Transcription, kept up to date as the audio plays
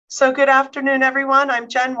So good afternoon, everyone. I'm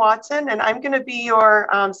Jen Watson, and I'm going to be your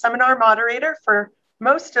seminar moderator for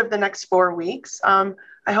most of the next 4 weeks. I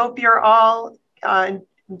hope you're all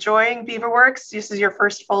enjoying BeaverWorks. This is your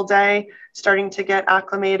first full day, starting to get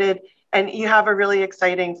acclimated, and you have a really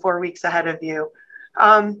exciting 4 weeks ahead of you.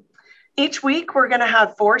 Each week, we're going to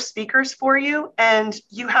have 4 speakers for you, and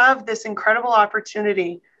you have this incredible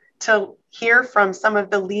opportunity to hear from some of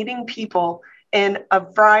the leading people in a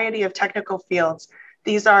variety of technical fields.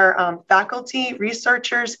 These are faculty,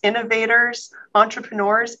 researchers, innovators,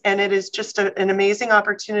 entrepreneurs, and it is just an amazing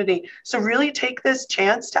opportunity. So really take this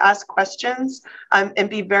chance to ask questions and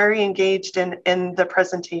be very engaged in the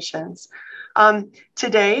presentations.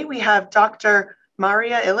 Today we have Dr.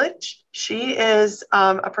 Marija Ilic. She is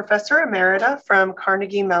a professor emerita from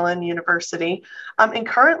Carnegie Mellon University. And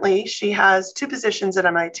currently she has 2 positions at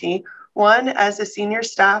MIT, one as a senior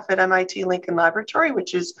staff at MIT Lincoln Laboratory,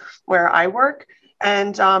 which is where I work,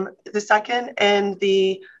 and the second in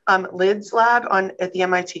the LIDS lab at the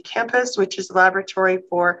MIT campus, which is a laboratory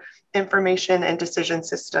for information and decision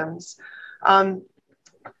systems.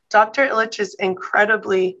 Dr. Ilic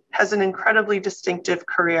has an incredibly distinctive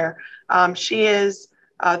career. She is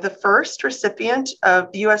the first US recipient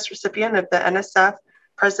of the NSF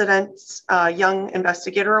President's Young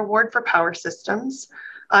Investigator Award for Power Systems.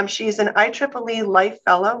 She's an IEEE Life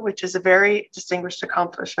Fellow, which is a very distinguished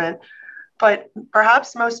accomplishment. But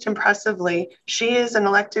perhaps most impressively, she is an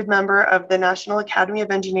elected member of the National Academy of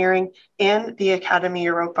Engineering and the Academy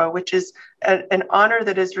Europa, which is an honor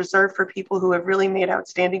that is reserved for people who have really made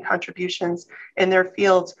outstanding contributions in their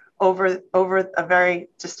fields over a very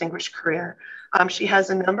distinguished career. She has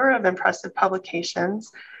a number of impressive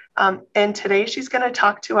publications. And today she's going to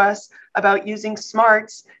talk to us about using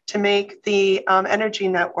smarts to make the energy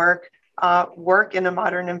network work in a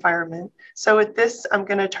modern environment. So with this, I'm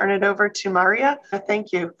going to turn it over to Marija.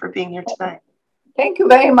 Thank you for being here today. Thank you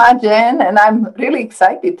very much, Jen. And I'm really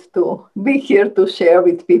excited to be here to share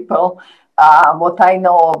with people what I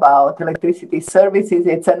know about electricity services.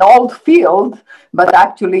 It's an old field, but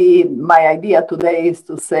actually my idea today is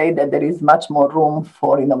to say that there is much more room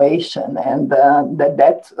for innovation, and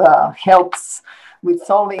that helps with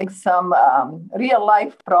solving some real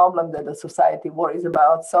life problem that the society worries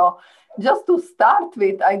about. So just to start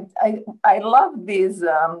with, I love this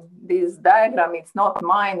diagram. It's not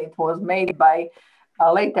mine. It was made by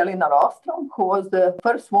late Elinor Ostrom, who was the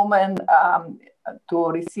first woman to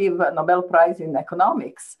receive a Nobel Prize in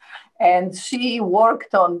economics. And she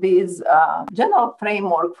worked on this general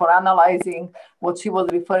framework for analyzing what she was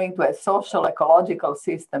referring to as social ecological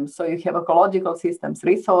systems. So you have ecological systems,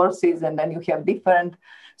 resources, and then you have different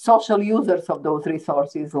social users of those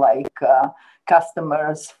resources, like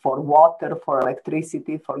customers for water, for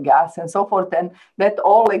electricity, for gas, and so forth. And that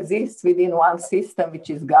all exists within one system, which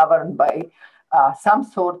is governed by some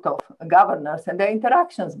sort of governors and the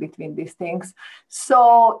interactions between these things.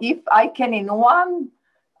 So if I can in one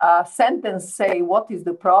sentence say what is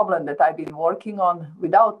the problem that I've been working on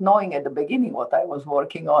without knowing at the beginning what I was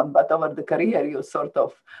working on, but over the career you sort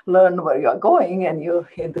of learn where you are going,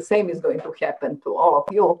 and the same is going to happen to all of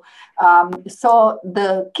you. So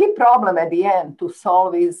the key problem at the end to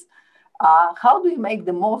solve is how do you make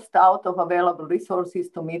the most out of available resources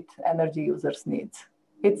to meet energy users' needs?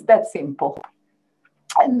 It's that simple.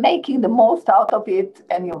 And making the most out of it,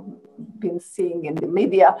 and you've been seeing in the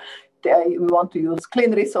media, we want to use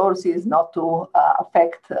clean resources not to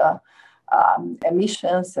affect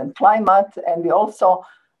emissions and climate. And we also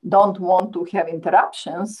don't want to have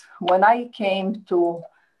interruptions. When I came to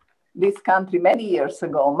this country many years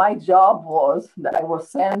ago, my job was that I was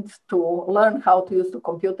sent to learn how to use the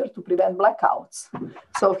computer to prevent blackouts.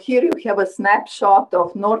 So here you have a snapshot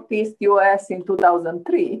of Northeast US in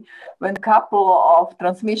 2003, when a couple of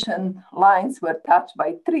transmission lines were touched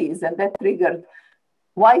by trees, and that triggered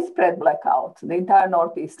widespread blackout. The entire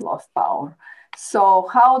Northeast lost power. So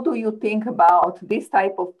how do you think about this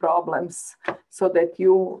type of problems so that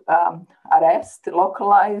you arrest,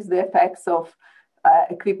 localize the effects of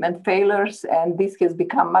equipment failures? And this has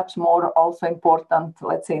become much more also important,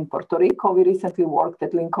 let's say in Puerto Rico. We recently worked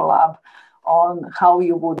at Lincoln Lab on how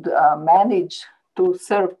you would manage to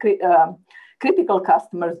serve critical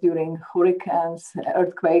customers during hurricanes,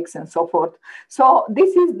 earthquakes, and so forth. So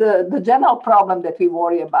this is the general problem that we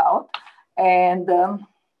worry about. And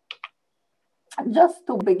just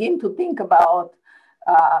to begin to think about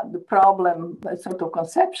the problem sort of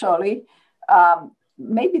conceptually,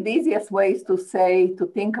 maybe the easiest way is to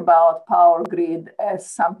think about power grid as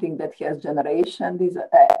something that has generation,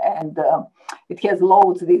 and it has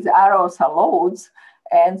loads. These arrows are loads.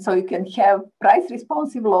 And so you can have price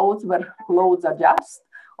responsive loads where loads adjust,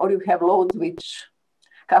 or you have loads which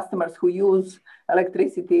customers who use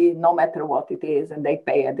electricity no matter what it is, and they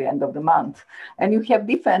pay at the end of the month. And you have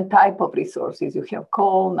different type of resources. You have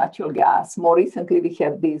coal, natural gas. More recently, we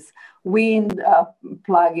have these wind,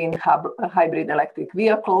 plug-in hybrid electric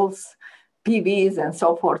vehicles, PVs, and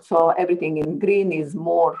so forth. So everything in green is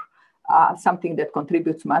more something that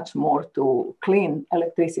contributes much more to clean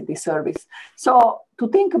electricity service. So to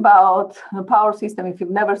think about a power system, if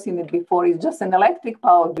you've never seen it before, is just an electric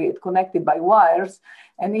power grid connected by wires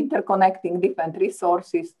and interconnecting different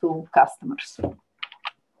resources to customers.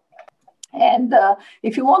 And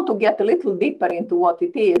if you want to get a little deeper into what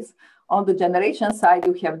it is, on the generation side,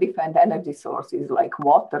 you have different energy sources like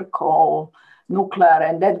water, coal, nuclear,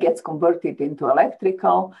 and that gets converted into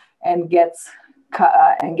electrical and gets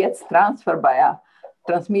transferred via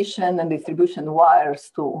transmission and distribution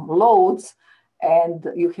wires to loads. And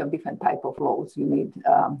you have different type of loads. You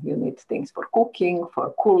need things for cooking,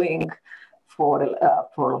 for cooling,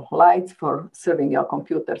 for lights, for serving your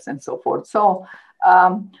computers, and so forth. So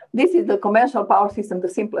this is the conventional power system, the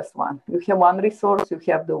simplest one. You have one resource, you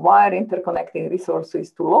have the wire interconnecting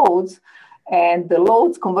resources to loads, and the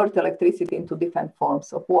loads convert electricity into different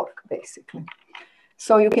forms of work, basically.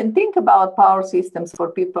 So you can think about power systems for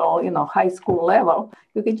people, high school level.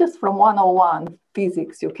 You can just from 101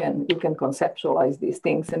 physics, you can conceptualize these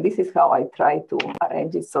things. And this is how I try to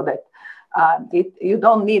arrange it so that you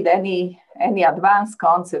don't need any advanced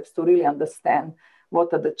concepts to really understand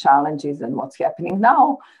what are the challenges and what's happening.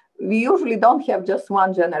 Now, we usually don't have just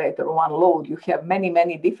one generator, one load. You have many,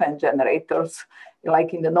 many different generators.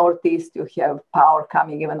 Like in the Northeast, you have power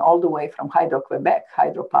coming even all the way from Hydro-Quebec,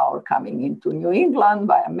 hydropower coming into New England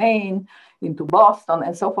via Maine, into Boston,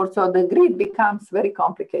 and so forth. So the grid becomes very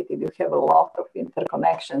complicated. You have a lot of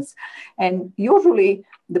interconnections. And usually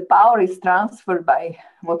the power is transferred by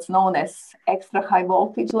what's known as extra high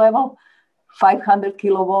voltage level, 500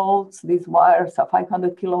 kilovolts. These wires are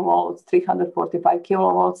 500 kilovolts, 345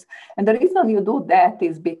 kilovolts. And the reason you do that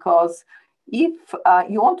is because if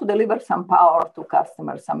you want to deliver some power to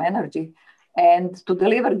customers, some energy, and to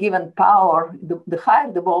deliver given power, the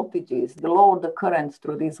higher the voltage is, the lower the current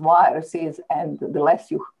through these wires is, and the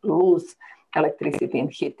less you lose electricity in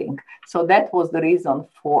heating. So that was the reason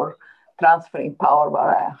for transferring power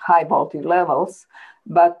by high voltage levels.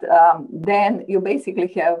 But then you basically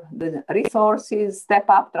have the resources,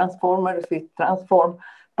 step-up transformers which transform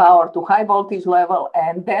power to high voltage level.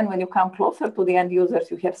 And then when you come closer to the end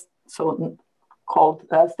users, you have so-called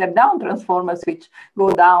step-down transformers, which go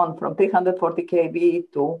down from 340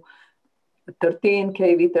 kV to 13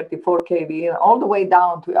 kV, 34 kV, all the way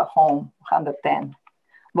down to your home, 110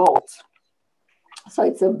 volts. So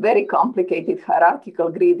it's a very complicated hierarchical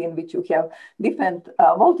grid in which you have different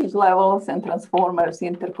voltage levels, and transformers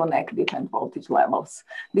interconnect different voltage levels.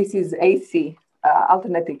 This is AC,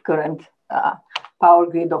 alternating current power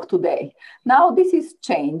grid of today. Now this is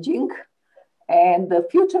changing, and the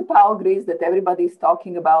future power grids that everybody is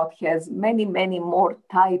talking about has many, many more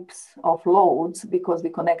types of loads because we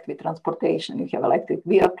connect with transportation. You have electric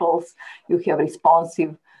vehicles, you have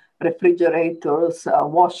responsive refrigerators,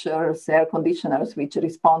 washers, air conditioners, which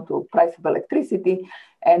respond to price of electricity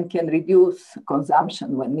and can reduce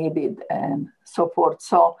consumption when needed, and so forth.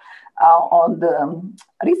 So on the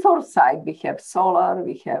resource side, we have solar,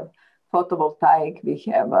 we have photovoltaic, we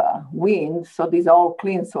have wind. So these are all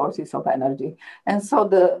clean sources of energy. And so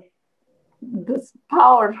this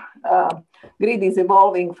power grid is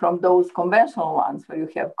evolving from those conventional ones where you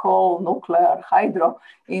have coal, nuclear, hydro,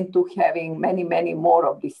 into having many, many more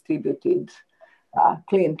of distributed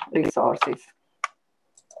clean resources.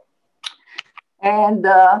 And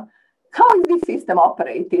how is this system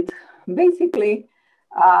operated? Basically,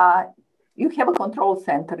 you have a control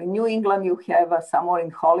center. In New England, you have somewhere in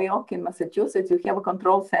Holyoke, in Massachusetts, you have a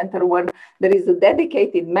control center where there is a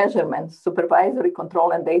dedicated measurement, supervisory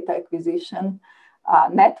control and data acquisition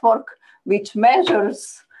network, which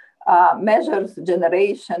measures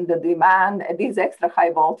generation, the demand at these extra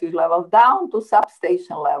high voltage levels down to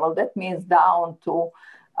substation level. That means down to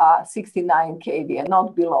 69 kV and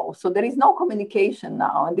not below. So there is no communication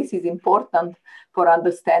now, and this is important for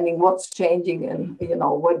understanding what's changing and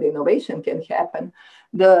where the innovation can happen.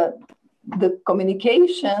 The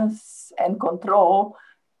communications and control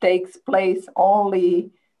takes place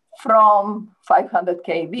only from 500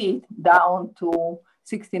 kV down to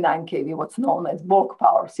 69 kV, what's known as bulk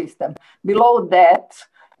power system. Below that,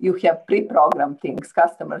 you have pre-programmed things.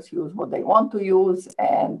 Customers use what they want to use,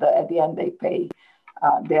 and at the end they pay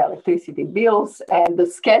the electricity bills and the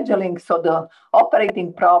scheduling. So the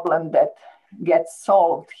operating problem that gets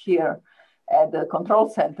solved here at the control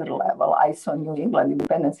center level. ISO New England,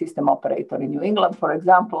 Independent System Operator in New England, for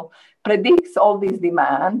example, predicts all these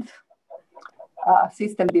demand,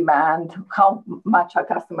 system demand, how much are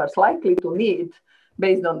customers likely to need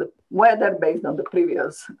based on the weather, based on the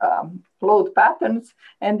previous load patterns,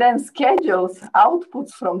 and then schedules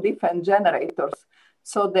outputs from different generators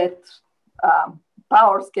so that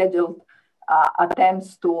power schedule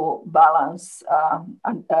attempts to balance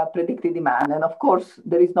predicted demand. And of course,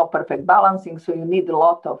 there is no perfect balancing, so you need a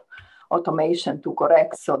lot of automation to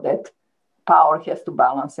correct so that power has to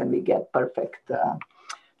balance and we get perfect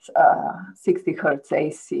 60 hertz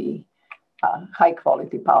AC high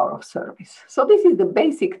quality power of service. So this is the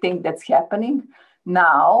basic thing that's happening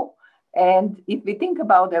now. And if we think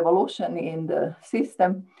about evolution in the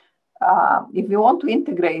system, if we want to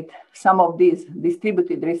integrate some of these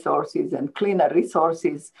distributed resources and cleaner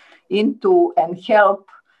resources into and help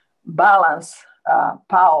balance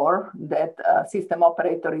power that system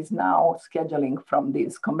operator is now scheduling from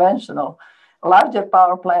these conventional larger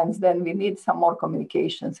power plants, then we need some more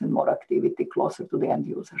communications and more activity closer to the end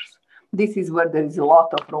users. This is where there is a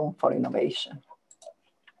lot of room for innovation.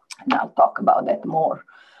 And I'll talk about that more.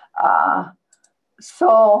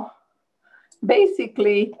 So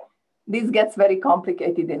basically, this gets very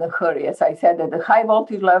complicated in a hurry. As I said, at the high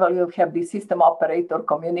voltage level, you have the system operator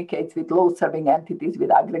communicates with load serving entities, with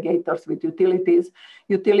aggregators, with utilities.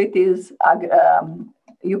 Utilities,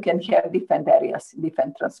 you can have different areas,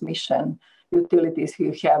 different transmission utilities.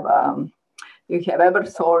 You have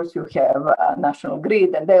Eversource, you have National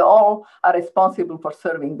Grid, and they all are responsible for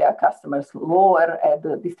serving their customers lower at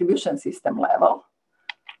the distribution system level.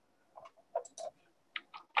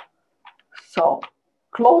 So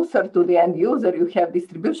closer to the end user, you have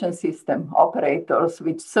distribution system operators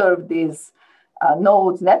which serve these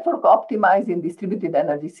nodes, network optimizing distributed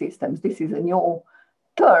energy systems. This is a new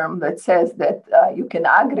term that says that you can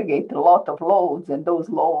aggregate a lot of loads, and those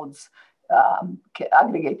loads,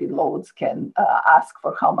 aggregated loads, can ask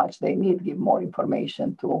for how much they need, give more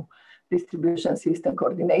information to distribution system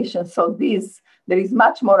coordination. So there is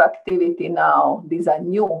much more activity now. These are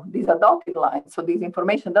new, these are dotted lines. So this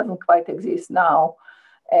information doesn't quite exist now.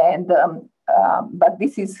 And but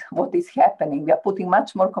this is what is happening. We are putting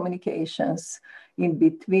much more communications in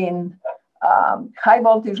between high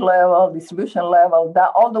voltage level, distribution level,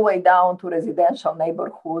 all the way down to residential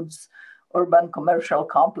neighborhoods, urban commercial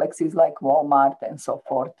complexes like Walmart and so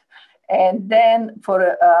forth. And then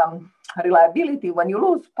for reliability, when you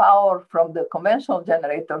lose power from the conventional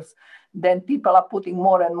generators, then people are putting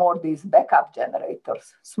more and more these backup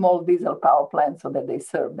generators, small diesel power plants, so that they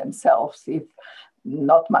serve themselves if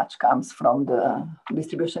not much comes from the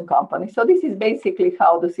distribution company. So this is basically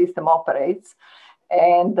how the system operates.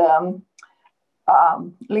 And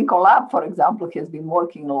Lincoln Lab, for example, has been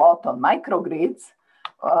working a lot on microgrids.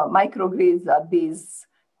 Microgrids are these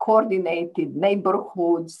coordinated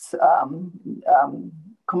neighborhoods,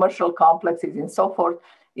 commercial complexes, and so forth,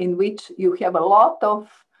 in which you have a lot of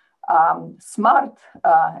smart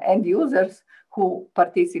end users who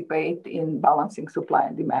participate in balancing supply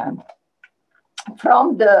and demand.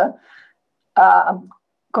 From the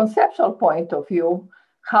conceptual point of view,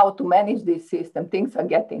 how to manage this system, things are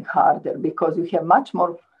getting harder because you have much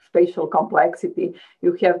more spatial complexity.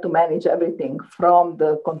 You have to manage everything from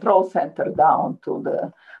the control center down to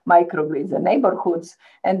the microgrids and neighborhoods.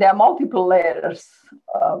 And there are multiple layers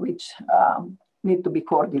which need to be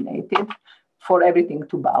coordinated for everything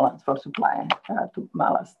to balance, for supply to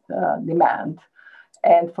balance demand,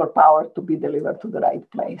 and for power to be delivered to the right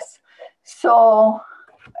place. So,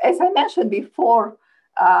 as I mentioned before,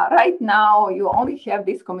 right now you only have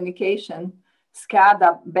this communication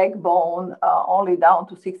SCADA backbone only down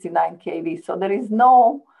to 69 kV. So there is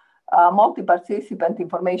no multi-participant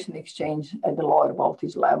information exchange at the lower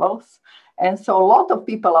voltage levels. And so a lot of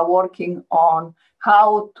people are working on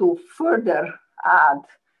how to further add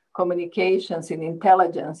communications and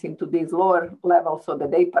intelligence into these lower levels so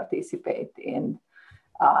that they participate in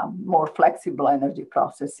more flexible energy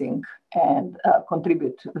processing and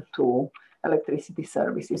contribute to electricity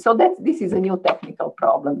services. So this is a new technical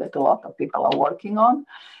problem that a lot of people are working on.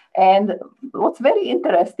 And what's very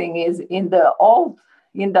interesting is in the old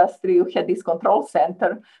industry, you had this control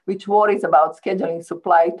center, which worries about scheduling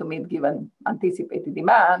supply to meet given anticipated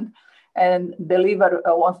demand, and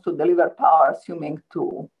wants to deliver power assuming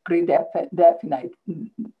to predefined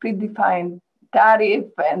tariff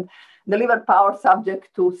and deliver power subject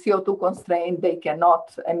to CO2 constraint. They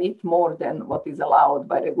cannot emit more than what is allowed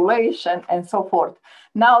by regulation and so forth.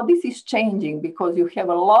 Now this is changing because you have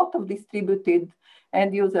a lot of distributed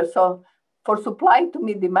end users. So for supply to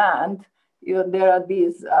meet demand, there are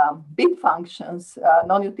these big functions,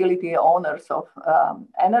 non-utility owners of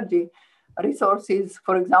energy resources.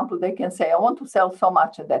 For example, they can say, I want to sell so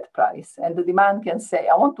much at that price. And the demand can say,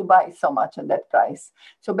 I want to buy so much at that price.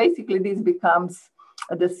 So basically, this becomes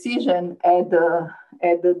a decision at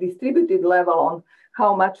the distributed level on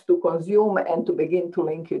how much to consume and to begin to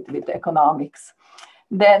link it with economics.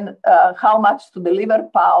 Then how much to deliver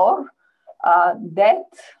power, that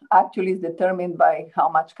actually is determined by how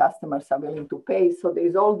much customers are willing to pay. So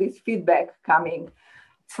there's all this feedback coming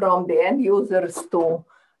from the end users to,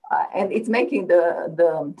 and it's making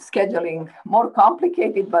the scheduling more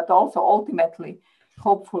complicated, but also ultimately,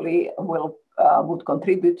 hopefully, would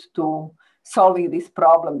contribute to solving this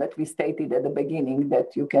problem that we stated at the beginning,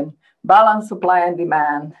 that you can balance supply and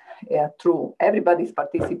demand through everybody's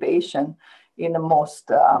participation in the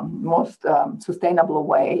most sustainable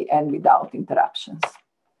way and without interruptions.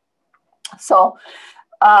 So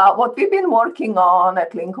what we've been working on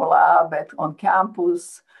at Lincoln Lab, on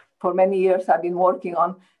campus, for many years I've been working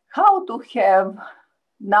on how to have,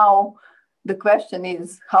 now the question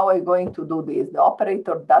is, how are you going to do this? The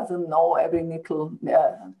operator doesn't know every little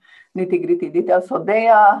nitty-gritty detail, so they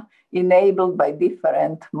are enabled by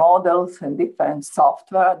different models and different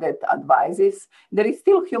software that advises. There is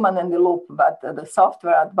still human in the loop, but the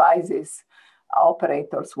software advises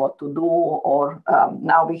operators what to do, or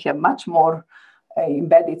now we have much more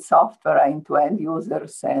embedded software into end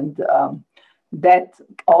users, and that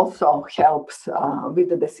also helps with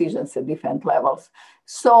the decisions at different levels.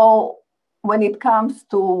 So when it comes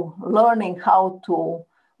to learning how to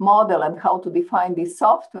model and how to define this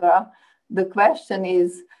software, the question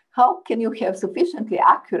is, how can you have sufficiently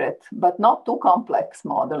accurate but not too complex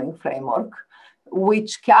modeling framework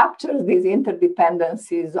which captures these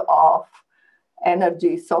interdependencies of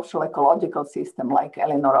energy, social, ecological system, like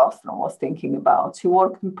Elinor Ostrom was thinking about. She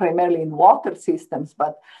worked primarily in water systems,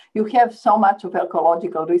 but you have so much of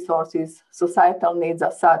ecological resources, societal needs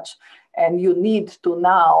are such, and you need to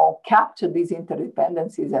now capture these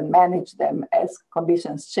interdependencies and manage them as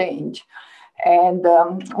conditions change. And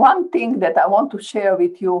one thing that I want to share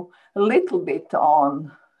with you a little bit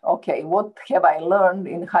on, okay, what have I learned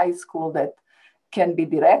in high school that can be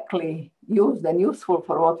directly used and useful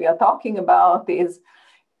for what we are talking about, is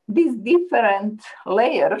these different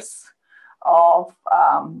layers of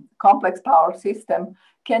complex power system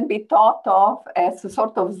can be thought of as a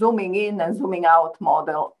sort of zooming in and zooming out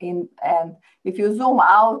model. And if you zoom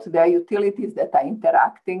out, there are utilities that are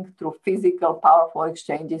interacting through physical powerful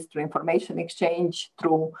exchanges, through information exchange,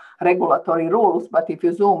 through regulatory rules. But if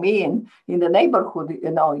you zoom in the neighborhood,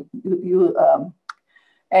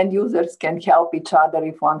 end users can help each other.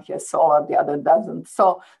 If one has solar, the other doesn't.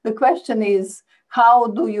 So the question is, how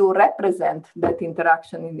do you represent that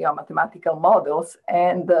interaction in your mathematical models?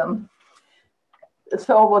 And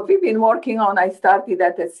so what we've been working on, I started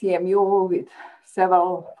at CMU with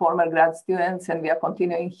several former grad students, and we are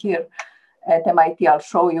continuing here at MIT. I'll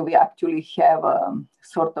show you, we actually have a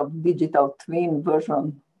sort of digital twin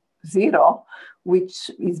version 0, which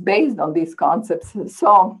is based on these concepts.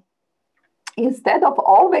 So instead of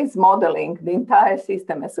always modeling the entire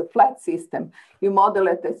system as a flat system, you model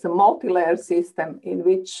it as a multi-layer system in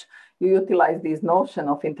which you utilize this notion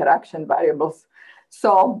of interaction variables.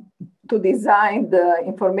 So to design the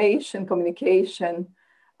information communication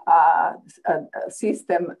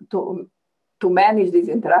system to manage these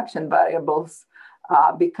interaction variables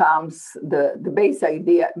becomes the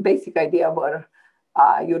basic idea where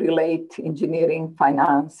you relate engineering,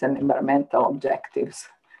 finance, and environmental objectives.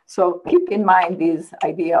 So keep in mind this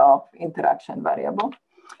idea of interaction variable.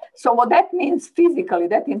 So what that means physically,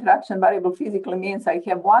 that interaction variable physically means I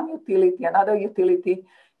have one utility, another utility.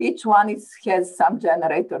 Each one has some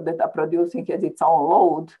generator that are producing, has its own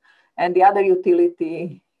load, and the other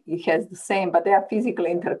utility, it has the same, but they are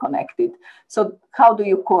physically interconnected. So how do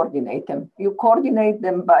you coordinate them? You coordinate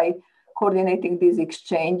them by coordinating these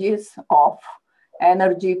exchanges of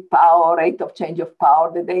energy, power, rate of change of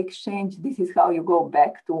power that they exchange. This is how you go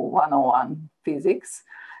back to 101 physics.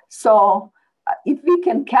 So if we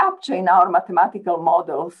can capture in our mathematical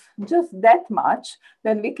models just that much,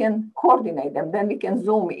 then we can coordinate them. Then we can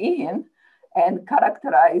zoom in and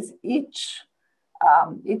characterize each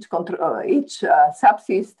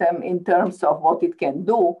subsystem in terms of what it can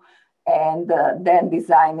do, and then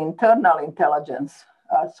design internal intelligence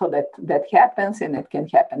so that happens, and it can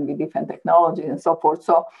happen with different technologies and so forth.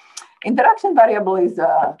 So interaction variable is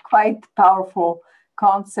a quite powerful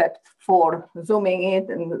concept for zooming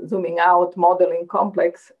in and zooming out, modeling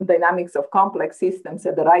complex dynamics of complex systems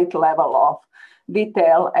at the right level of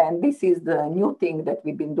detail. And this is the new thing that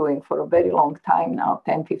we've been doing for a very long time now,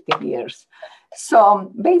 10, 15 years.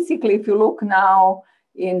 So basically, if you look now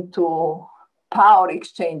into power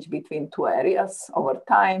exchange between two areas over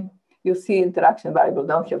time, you see interaction variable,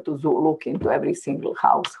 don't have to look into every single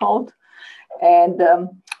household. And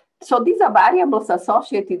so these are variables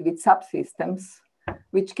associated with subsystems,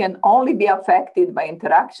 which can only be affected by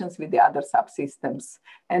interactions with the other subsystems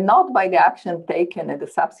and not by the action taken at the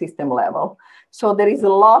subsystem level. So there is a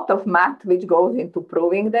lot of math which goes into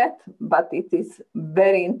proving that, but it is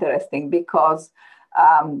very interesting because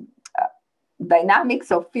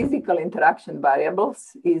dynamics of physical interaction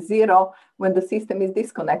variables is zero when the system is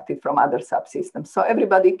disconnected from other subsystems. So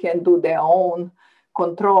everybody can do their own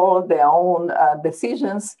control, their own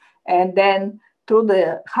decisions, and then through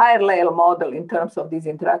the higher layer model in terms of these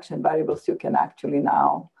interaction variables, you can actually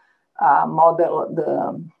now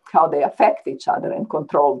model how they affect each other and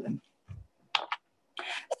control them.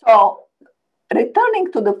 So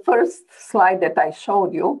returning to the first slide that I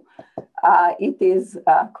showed you, it is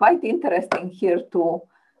quite interesting here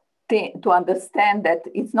to understand that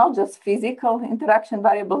it's not just physical interaction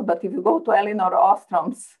variables, but if you go to Elinor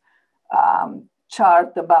Ostrom's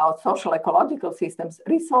chart about social ecological systems,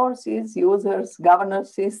 resources, users,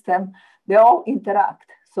 governance system, they all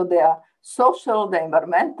interact. So they are social, they're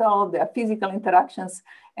environmental, they're physical interactions,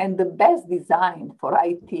 and the best design for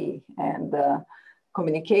IT and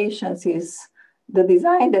communications is the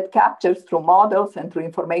design that captures through models and through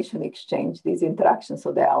information exchange these interactions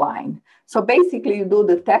so they align. So basically you do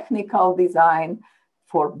the technical design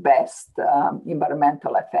for best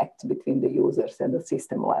environmental effects between the users and the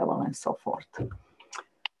system level and so forth.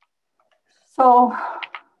 So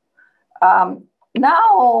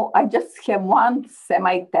now I just have one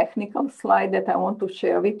semi-technical slide that I want to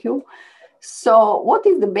share with you. So what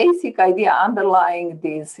is the basic idea underlying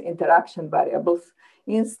these interaction variables?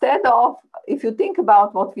 Instead of, if you think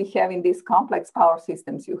about what we have in these complex power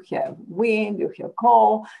systems, you have wind, you have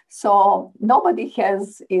coal. So nobody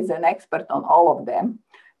is an expert on all of them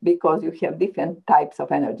because you have different types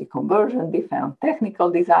of energy conversion, different technical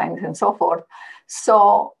designs and so forth.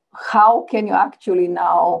 So how can you actually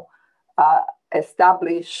now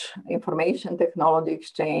establish information technology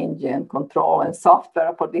exchange and control and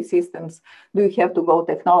software for these systems? Do you have to go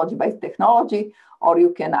technology by technology, or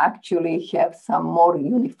you can actually have some more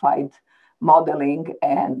unified modeling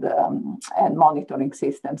and monitoring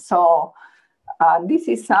systems? So this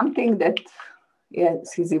is something that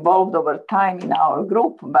has evolved over time in our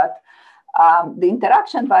group, but the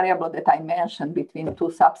interaction variable that I mentioned between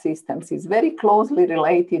two subsystems is very closely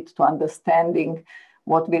related to understanding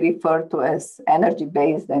what we refer to as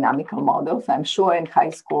energy-based dynamical models. I'm sure in high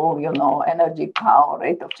school, you know, energy, power,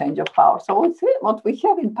 rate of change of power. So what we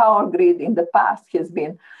have in power grid in the past has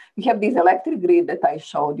been, we have this electric grid that I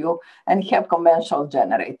showed you, and have conventional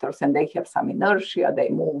generators, and they have some inertia, they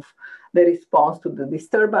move the response to the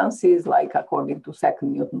disturbances, like according to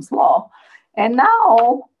second Newton's law. And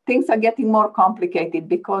now things are getting more complicated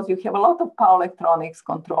because you have a lot of power electronics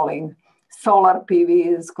controlling solar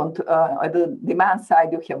PVs. At the demand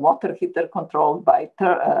side, you have water heater controlled by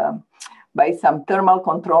some thermal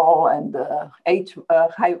control and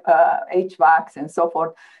HVACs and so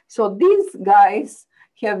forth. So these guys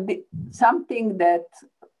have something that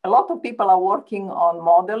a lot of people are working on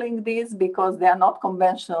modeling this because they are not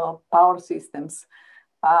conventional power systems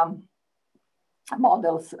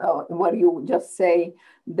models where you just say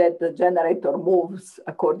that the generator moves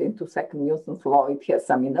according to second Newton's law, it has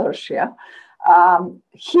some inertia.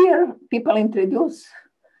 Here, people introduce,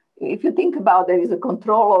 if you think about there is a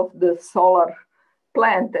control of the solar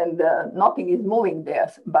plant and nothing is moving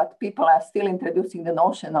there, but people are still introducing the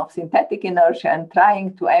notion of synthetic inertia and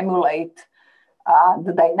trying to emulate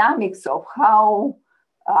the dynamics of how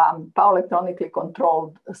power electronically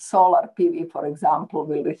controlled solar PV, for example,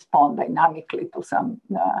 will respond dynamically to some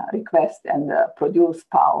request and produce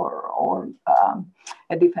power or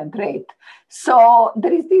a different rate. So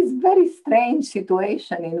there is this very strange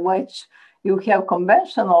situation in which you have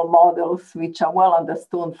conventional models which are well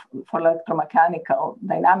understood for electromechanical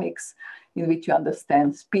dynamics, in which you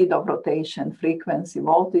understand speed of rotation, frequency,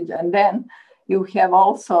 voltage, and then you have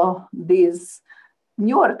also these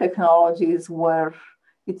newer technologies where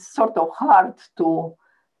it's sort of hard to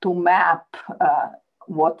map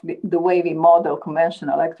the way we model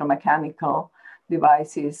conventional electromechanical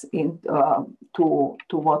devices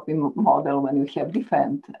to what we model when we have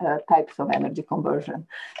different types of energy conversion.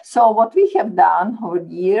 So what we have done over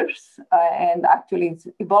years, and actually it's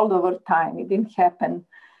evolved over time, it didn't happen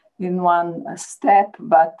in one step,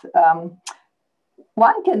 but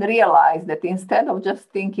one can realize that instead of just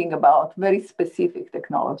thinking about very specific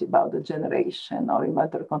technology about the generation or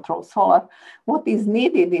inverter control solar, what is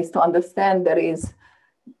needed is to understand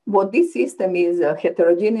what this system is a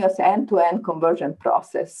heterogeneous end-to-end conversion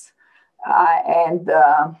process.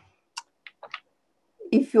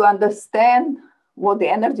 If you understand what the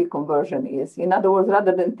energy conversion is, in other words,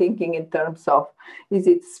 rather than thinking in terms of is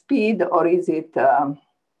it speed or is it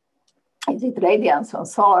radiance on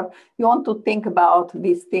solar, you want to think about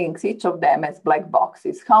these things, each of them as black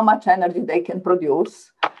boxes, how much energy they can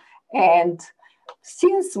produce. And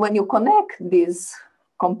since when you connect these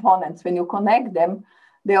components, when you connect them,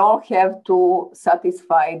 they all have to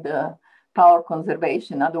satisfy the power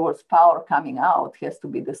conservation. In other words, power coming out has to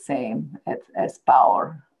be the same as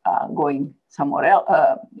power going somewhere else,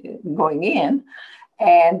 going in.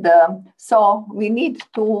 And so we need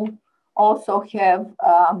to also have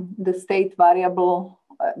the state variable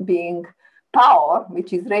being power,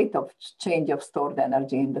 which is rate of change of stored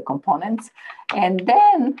energy in the components. And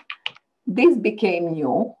then this became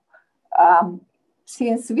new.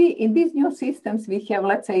 Since in these new systems, we have,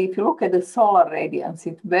 let's say, if you look at the solar radiance,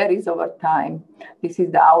 it varies over time. This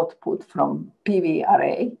is the output from PV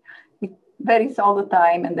array. It varies all the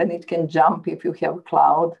time, and then it can jump if you have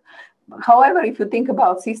cloud. However, if you think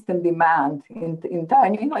about system demand in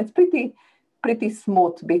time, it's pretty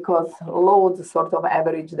smooth because loads sort of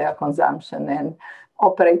average their consumption, and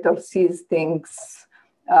operator sees things,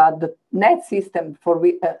 the net system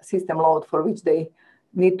system load for which they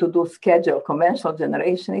need to do schedule conventional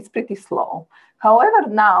generation is pretty slow. However,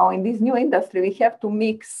 now in this new industry, we have to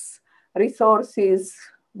mix resources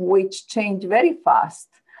which change very fast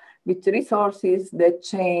with resources that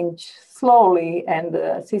change slowly, and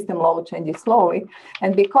the system load changes slowly.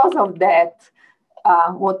 And because of that,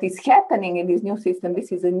 what is happening in this new system,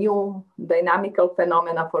 this is a new dynamical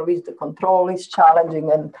phenomena for which the control is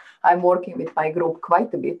challenging, and I'm working with my group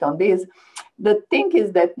quite a bit on this. The thing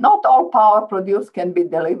is that not all power produced can be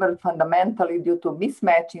delivered fundamentally due to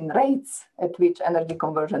mismatch in rates at which energy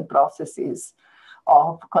conversion processes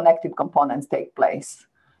of connected components take place,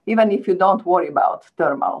 even if you don't worry about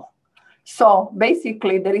thermal. So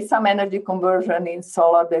basically, there is some energy conversion in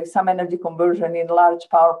solar, there is some energy conversion in large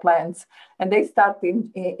power plants, and they start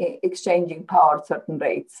exchanging power at certain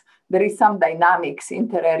rates. There is some dynamics,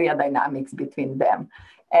 inter-area dynamics between them.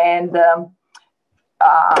 And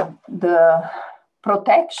the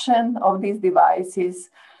protection of these devices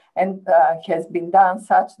has been done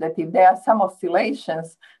such that if there are some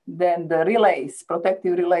oscillations, then the relays,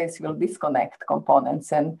 protective relays, will disconnect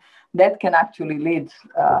components, and that can actually lead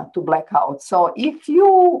to blackouts. So if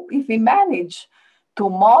we manage to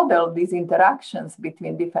model these interactions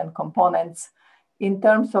between different components in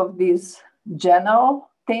terms of these general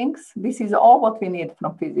things, this is all what we need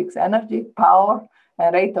from physics: energy, power,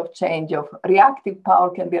 and rate of change of reactive power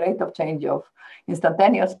can be rate of change of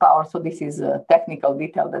instantaneous power. So this is a technical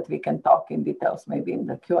detail that we can talk in details maybe in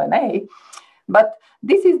the Q&A. But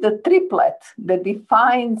this is the triplet that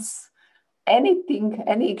defines anything,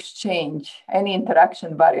 any exchange, any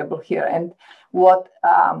interaction variable here. And what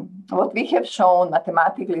we have shown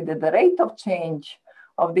mathematically, that the rate of change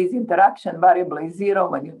of this interaction variable is zero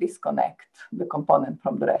when you disconnect the component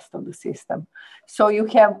from the rest of the system. So you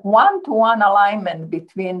have one-to-one alignment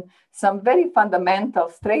between some very fundamental,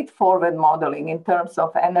 straightforward modeling in terms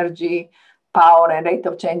of energy, power, and rate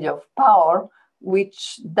of change of power,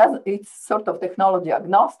 which it's sort of technology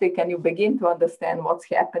agnostic, and you begin to understand what's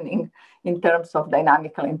happening in terms of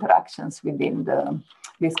dynamical interactions within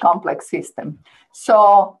this complex system.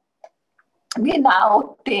 So we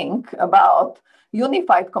now think about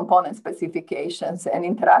unified component specifications and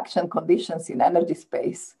interaction conditions in energy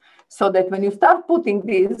space, so that when you start putting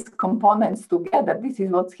these components together, this is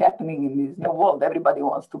what's happening in this new world. Everybody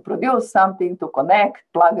wants to produce something, to connect,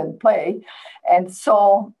 plug and play. And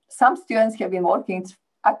so some students have been working, it's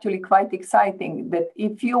actually quite exciting, that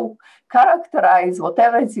if you characterize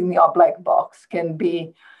whatever is in your black box, can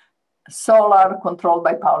be solar controlled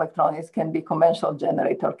by power electronics, can be conventional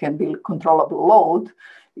generator, can be controllable load,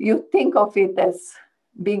 you think of it as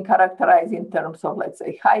being characterized in terms of, let's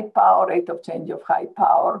say, high power, rate of change of high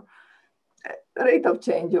power, rate of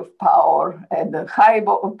change of power at the high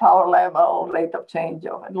power level, rate of change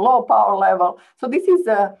of low power level. So this is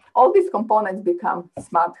all these components become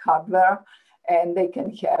smart hardware, and they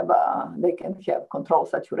can have control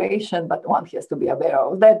saturation, but one has to be aware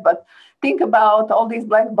of that. But think about all these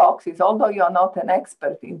black boxes. Although you're not an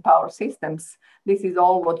expert in power systems, this is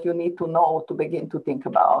all what you need to know to begin to think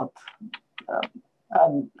about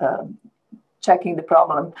checking the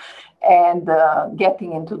problem and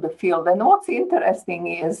getting into the field. And what's interesting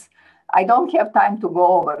is, I don't have time to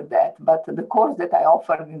go over that, but the course that I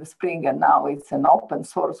offered in the spring, and now it's an open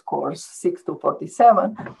source course,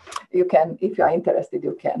 6-47. You can, if you're interested,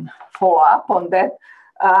 you can follow up on that.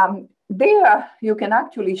 There, you can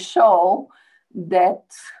actually show that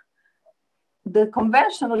the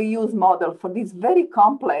conventionally used model for these very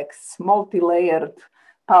complex, multi-layered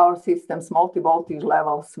power systems, multi-voltage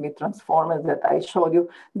levels with transformers that I showed you,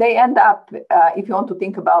 they end up, if you want to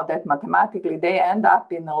think about that mathematically, they end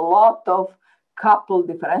up in a lot of coupled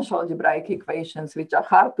differential algebraic equations, which are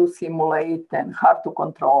hard to simulate and hard to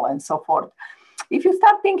control and so forth. If you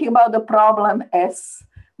start thinking about the problem as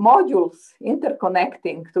modules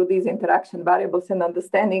interconnecting through these interaction variables and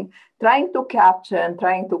understanding, trying to capture and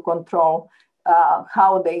trying to control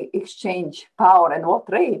how they exchange power and what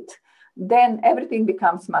rate, then everything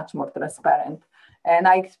becomes much more transparent. And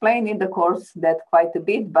I explain in the course that quite a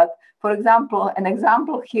bit, but for example, an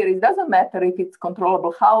example here, it doesn't matter if it's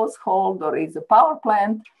controllable household or is a power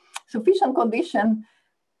plant, sufficient condition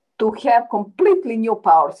to have completely new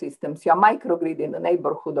power systems, your microgrid in the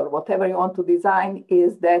neighborhood or whatever you want to design,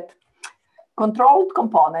 is that controlled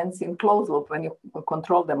components in closed loop, when you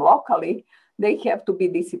control them locally, they have to be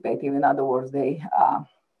dissipative. In other words, they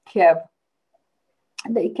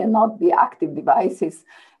cannot be active devices.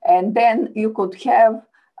 And then you could have,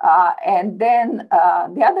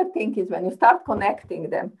 the other thing is when you start connecting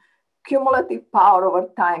them, cumulative power over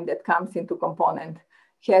time that comes into component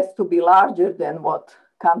has to be larger than what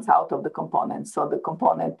comes out of the component. So the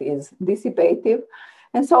component is dissipative.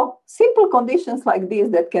 And so simple conditions like this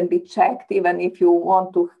that can be checked, even if you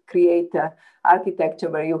want to create an architecture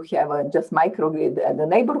where you have just microgrid at the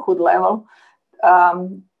neighborhood level,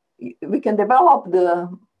 we can develop the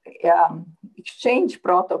exchange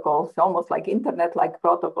protocols, almost like internet-like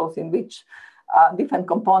protocols in which different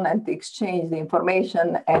components exchange the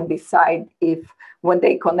information and decide if when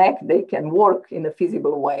they connect, they can work in a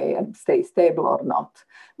feasible way and stay stable or not.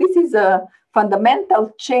 This is a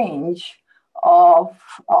fundamental change of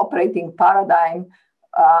operating paradigm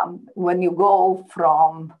when you go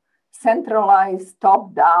from centralized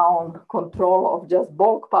top-down control of just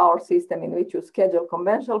bulk power system in which you schedule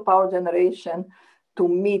conventional power generation to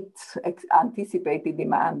meet anticipated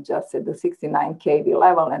demand just at the 69 kV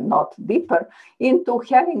level and not deeper, into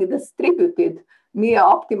having distributed near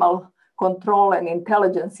optimal control and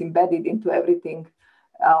intelligence embedded into everything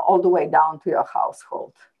all the way down to your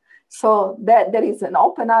household. So there is an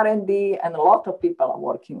open R&D and a lot of people are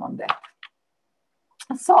working on that.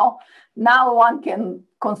 So now one can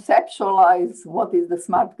conceptualize what is the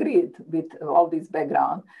smart grid with all this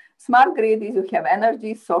background. Smart grid is you have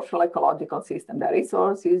energy, social, ecological system, the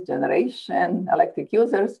resources, generation, electric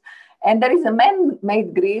users, and there is a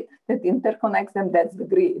man-made grid that interconnects them, that's the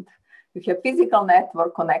grid. You have physical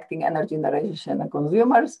network connecting energy generation and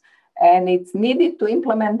consumers, and it's needed to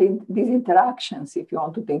implement these interactions if you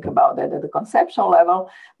want to think about that at the conceptual level.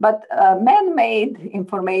 But man-made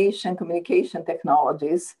information communication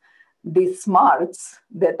technologies, these smarts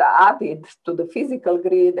that are added to the physical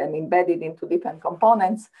grid and embedded into different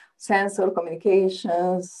components, sensor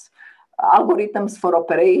communications, algorithms for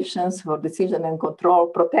operations, for decision and control,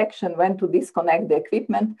 protection, when to disconnect the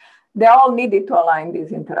equipment, they all needed to align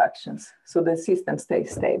these interactions so the system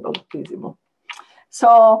stays stable, feasible.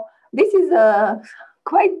 So this is a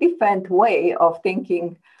quite different way of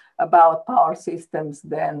thinking about power systems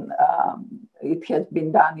than it has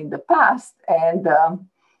been done in the past. And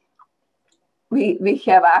we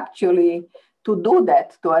have actually to do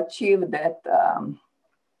that, to achieve that,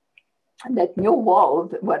 that new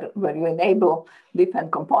world where you enable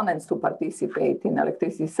different components to participate in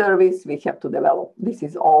electricity service. We have to develop, this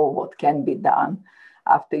is all what can be done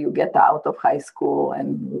after you get out of high school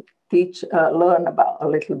and learn about a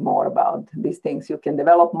little more about these things. You can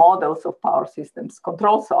develop models of power systems,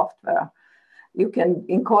 control software. You can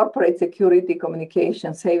incorporate security,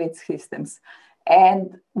 communication, saving systems.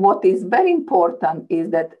 And what is very important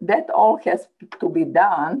is that that all has to be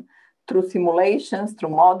done through simulations, through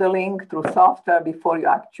modeling, through software before you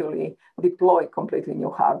actually deploy completely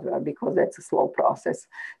new hardware, because that's a slow process.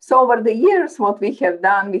 So over the years, what we have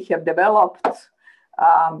done, we have developed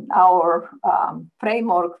our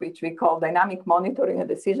framework, which we call Dynamic Monitoring and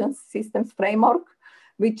Decision Systems Framework,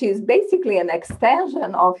 which is basically an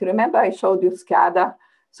extension of, you remember I showed you SCADA,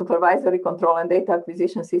 Supervisory Control and Data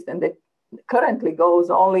Acquisition System, that currently goes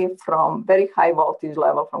only from very high voltage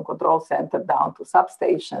level from control center down to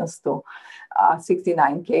substations to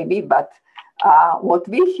 69 kV. But what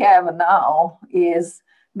we have now is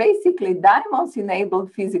basically diamonds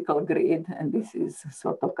enabled physical grid. And this is a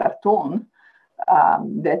sort of cartoon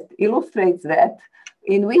that illustrates that,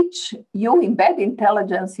 in which you embed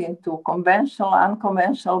intelligence into conventional,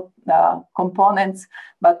 unconventional components,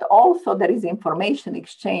 but also there is information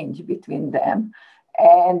exchange between them.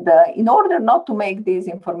 And in order not to make these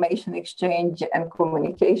information exchange and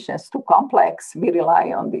communications too complex, we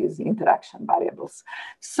rely on these interaction variables.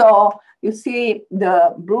 So you see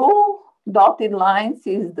the blue dotted lines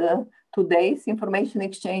is today's information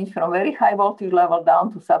exchange from very high voltage level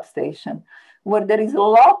down to substation. Where there is a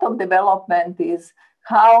lot of development is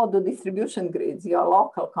how the distribution grids, your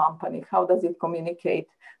local company, how does it communicate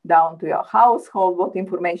down to your household? What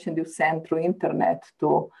information do you send through internet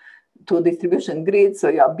to distribution grids so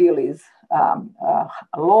your bill is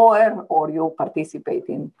lower, or you participate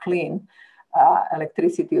in clean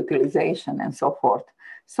electricity utilization and so forth.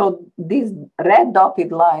 So these red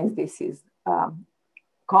dotted lines, this is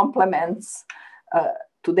complements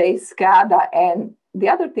today's SCADA. And the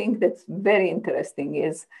other thing that's very interesting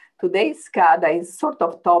is today's SCADA is sort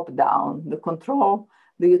of top-down. The control,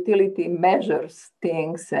 the utility measures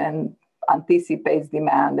things and anticipates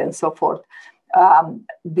demand and so forth.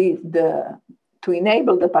 To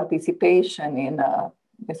enable the participation in a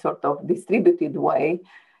sort of distributed way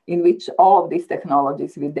in which all of these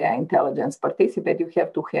technologies with their intelligence participate, you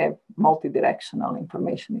have to have multi-directional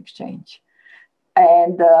information exchange.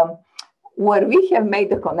 And where we have made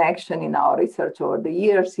the connection in our research over the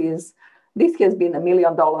years is, this has been $1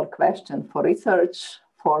 million question for research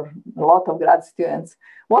for a lot of grad students.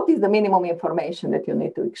 What is the minimum information that you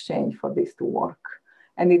need to exchange for this to work?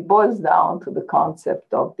 And it boils down to the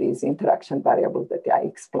concept of these interaction variables that I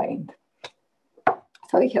explained.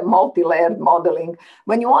 So we have multi-layered modeling.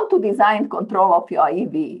 When you want to design control of your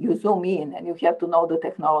EV, you zoom in and you have to know the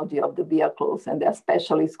technology of the vehicles, and there are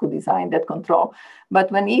specialists who design that control.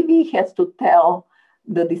 But when EV has to tell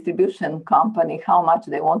the distribution company how much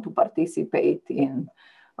they want to participate in,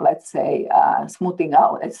 let's say, smoothing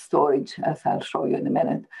out storage, as I'll show you in a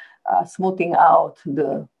minute, smoothing out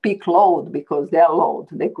the peak load, because their load,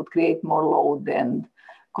 they could create more load and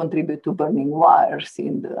contribute to burning wires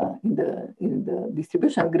in the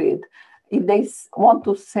distribution grid. If they want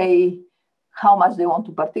to say how much they want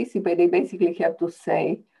to participate, they basically have to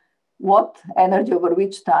say what energy over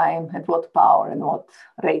which time, at what power, and what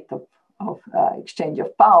rate of exchange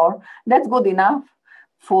of power. That's good enough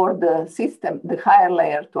for the system, the higher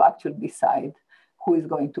layer, to actually decide who is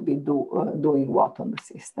going to be doing what on the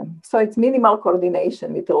system. So it's minimal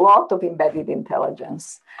coordination with a lot of embedded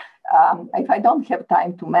intelligence. If I don't have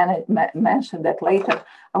time to mention that later,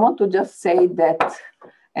 I want to just say that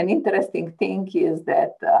an interesting thing is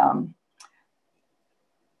that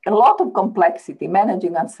a lot of complexity,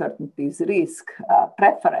 managing uncertainties, risk,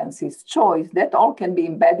 preferences, choice, that all can be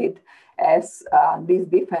embedded as these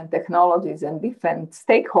different technologies and different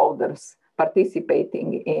stakeholders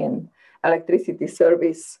participating in electricity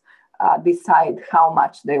service decide how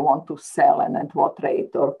much they want to sell and at what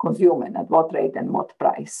rate, or consume and at what rate and what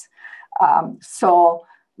price. So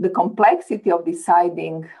the complexity of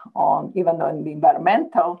deciding on, even on the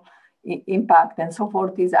environmental impact and so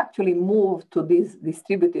forth, is actually moved to this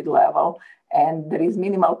distributed level, and there is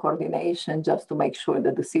minimal coordination just to make sure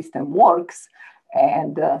that the system works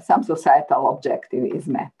and some societal objective is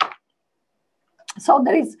met. So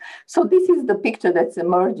this is the picture that's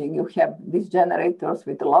emerging. You have these generators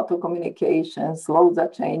with a lot of communications, loads are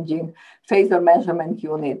changing, phasor measurement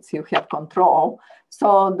units, you have control.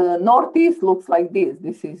 So the Northeast looks like this.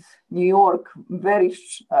 This is New York, very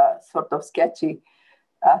sort of sketchy.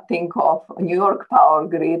 Think of New York power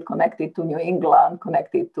grid connected to New England,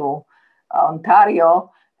 connected to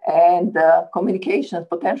Ontario, and communications,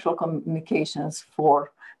 potential communications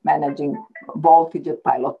for managing voltage at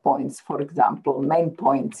pilot points, for example, main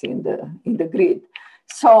points in the grid.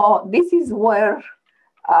 So this is where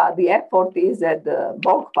the effort is at the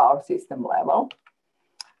bulk power system level.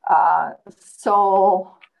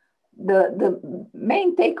 So the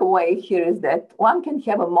main takeaway here is that one can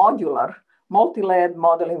have a modular, multi-layered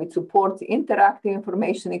modeling which supports interactive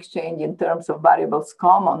information exchange in terms of variables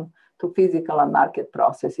common to physical and market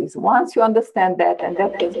processes. Once you understand that, and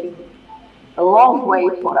that has been a long way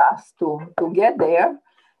for us to get there,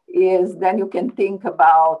 is then you can think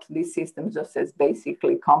about these systems just as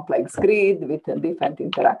basically complex grid with different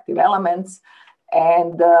interactive elements.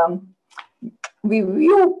 And we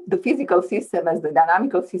view the physical system as the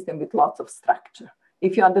dynamical system with lots of structure.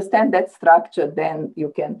 if you understand that structure, then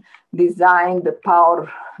you can design the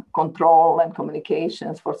power control and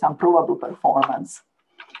communications for some provable performance.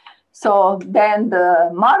 So then the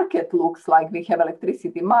market looks like we have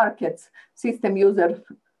electricity markets. System users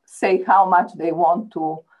say how much they want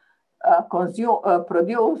to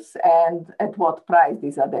produce and at what price.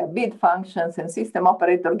 These are their bid functions, and system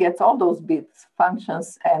operator gets all those bid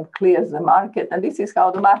functions and clears the market. And this is how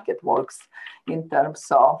the market works in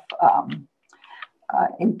terms of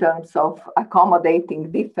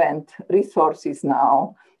accommodating different resources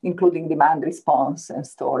now, including demand response and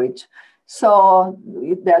storage. So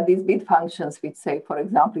there are these bid functions which say, for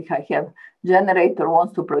example, if I have generator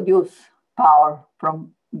wants to produce power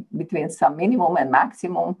from between some minimum and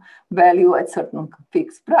maximum value at certain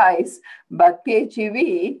fixed price, but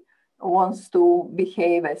PHEV wants to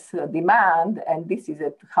behave as a demand, and this is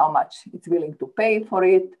at how much it's willing to pay for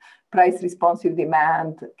it. Price responsive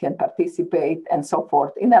demand can participate and so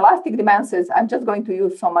forth. In elastic demand says, I'm just going to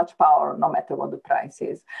use so much power no matter what the price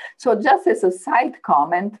is. So just as a side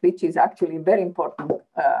comment, which is actually a very important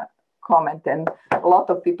comment, and a lot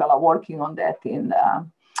of people are working on that in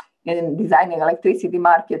designing electricity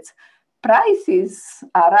markets, prices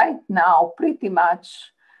are right now pretty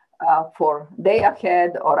much for day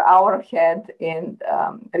ahead or hour ahead in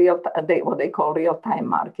what they call real-time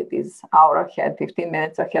market is hour ahead, 15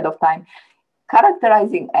 minutes ahead of time,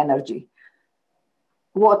 characterizing energy.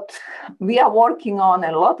 What we are working on,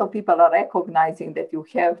 and a lot of people are recognizing that you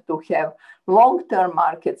have to have long-term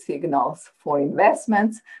market signals for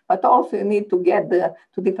investments, but also you need to get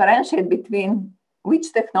to differentiate between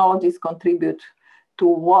which technologies contribute to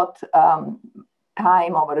what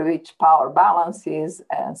time over which power balance is,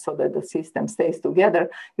 and so that the system stays together.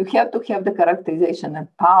 You have to have the characterization of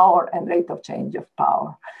power and rate of change of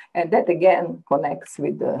power. And that again connects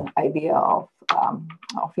with the idea of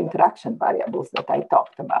interaction variables that I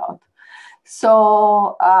talked about.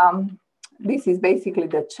 So this is basically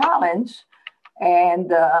the challenge.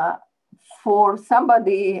 And for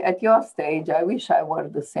somebody at your stage, I wish I were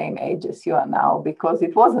the same age as you are now, because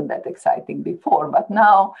it wasn't that exciting before. But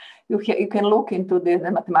now you can look into the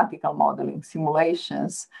mathematical modeling,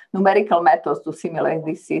 simulations, numerical methods to simulate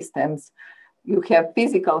these systems. You have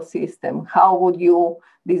physical system. How would you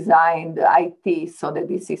design the IT so that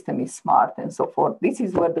this system is smart and so forth? This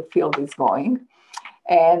is where the field is going.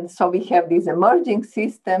 And so we have these emerging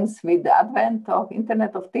systems with the advent of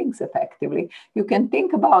Internet of Things, effectively. You can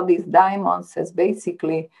think about these diamonds as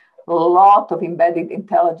basically a lot of embedded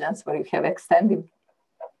intelligence where you have extensive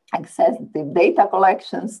data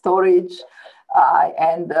collection, storage,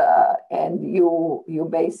 and you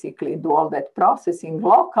basically do all that processing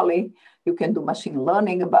locally. You can do machine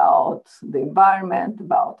learning about the environment,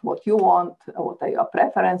 about what you want, what are your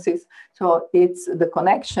preferences. So it's the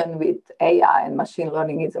connection with AI and machine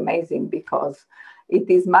learning is amazing, because it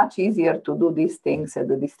is much easier to do these things at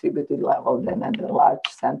the distributed level than at the large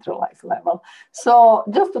centralized level. So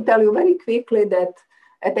just to tell you very quickly that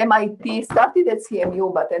at MIT, started at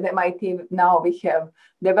CMU, but at MIT now we have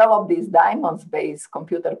developed this diamonds-based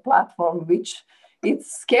computer platform, which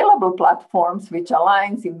it's scalable platforms, which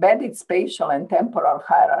aligns embedded spatial and temporal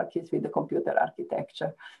hierarchies with the computer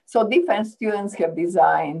architecture. So different students have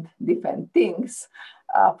designed different things.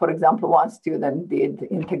 For example, one student did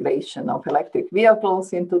integration of electric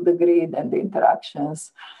vehicles into the grid and the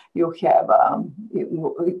interactions. You have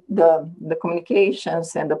the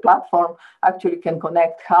communications, and the platform actually can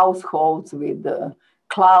connect households with the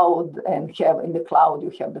cloud, and have in the cloud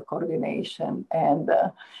you have the coordination. And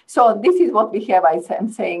so this is what we have. I'm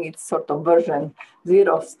saying it's sort of version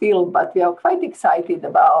 0 still, but we are quite excited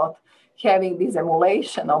about having this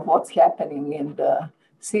emulation of what's happening in the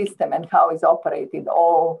system and how it's operated,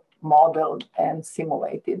 all modeled and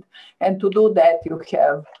simulated. And to do that, you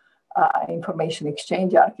have information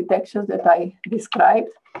exchange architectures that I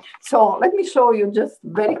described. So let me show you just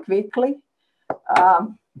very quickly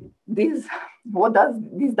what does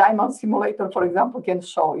this diamond simulator, for example, can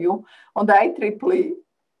show you. On the IEEE,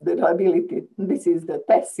 the reliability, this is the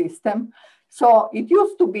test system. So it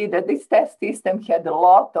used to be that this test system had a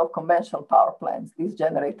lot of conventional power plants, these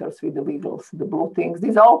generators with the wiggles, the blue things,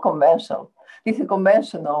 these are all conventional. This is a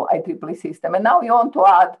conventional IEEE system. And now you want to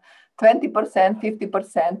add 20%,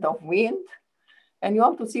 50% of wind, and you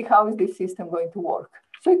want to see how is this system going to work.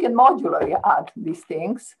 So you can modularly add these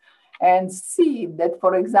things and see that,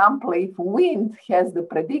 for example, if wind has the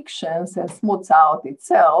predictions and smooths out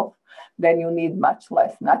itself, then you need much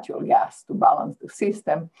less natural gas to balance the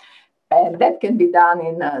system. And that can be done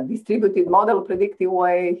in a distributed model predictive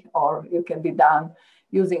way, or you can be done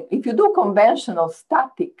using, if you do conventional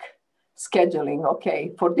static scheduling.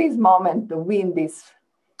 Okay, for this moment, the wind is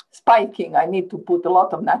spiking. I need to put a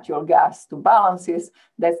lot of natural gas to balance this.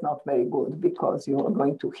 That's not very good because you are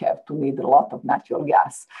going to have to need a lot of natural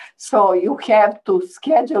gas. So you have to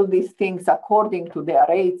schedule these things according to their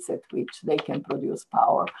rates at which they can produce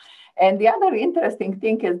power. And the other interesting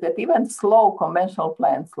thing is that even slow conventional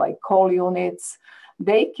plants like coal units,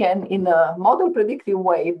 they can, in a model predictive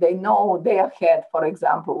way, if they know day ahead, for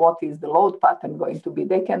example, what is the load pattern going to be,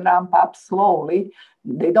 they can ramp up slowly.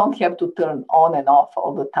 They don't have to turn on and off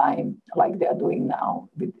all the time like they're doing now,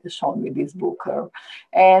 shown with this blue curve.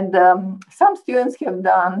 And some students have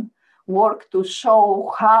done work to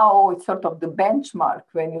show how it's sort of the benchmark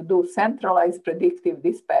when you do centralized predictive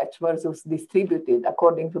dispatch versus distributed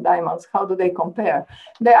according to diamonds. How do they compare?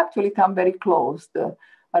 They actually come very close. The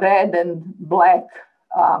red and black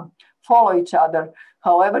follow each other.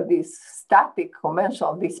 However, this static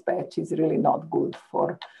conventional dispatch is really not good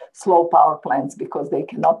for slow power plants because they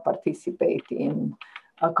cannot participate in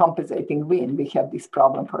compensating wind. We have this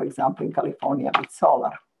problem, for example, in California with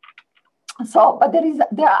solar. So, but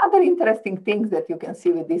there are other interesting things that you can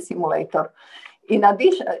see with this simulator. In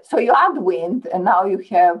addition, so you add wind, and now you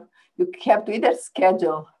have to either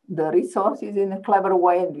schedule the resources in a clever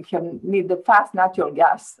way, and you need the fast natural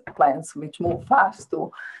gas plants which move fast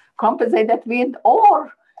to compensate that wind,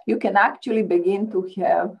 or you can actually begin to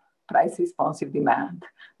have price responsive demand.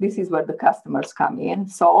 This is where the customers come in.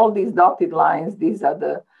 So all these dotted lines, these are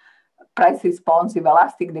the price responsive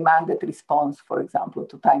elastic demand that responds, for example,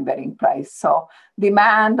 to time varying price. So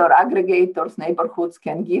demand or aggregators, neighborhoods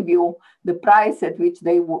can give you the price at which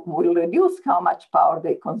they will reduce how much power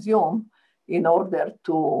they consume in order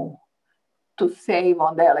to save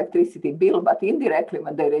on the electricity bill. But indirectly,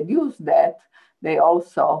 when they reduce that, they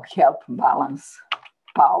also help balance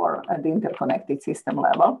power at the interconnected system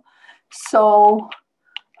level. So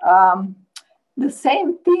the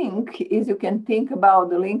same thing is you can think about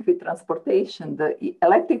the link with transportation. The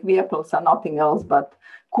electric vehicles are nothing else but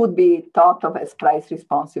could be thought of as price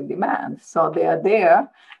responsive demand. So they are there.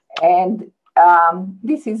 And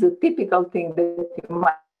this is a typical thing that you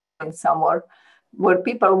might find somewhere where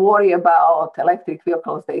people worry about electric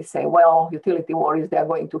vehicles. They say, well, utility worries, they're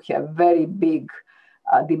going to have very big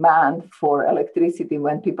demand for electricity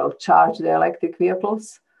when people charge their electric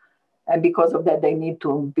vehicles. And because of that, they need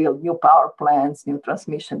to build new power plants, new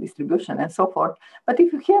transmission, distribution, and so forth. But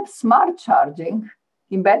if you have smart charging,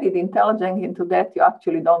 embedded intelligence into that, you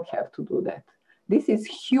actually don't have to do that. This is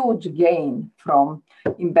huge gain from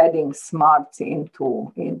embedding smarts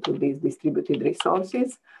into these distributed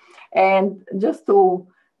resources. And just to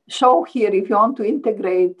show here, if you want to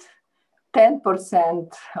integrate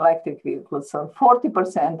 10% electric vehicles or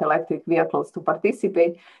 40% electric vehicles to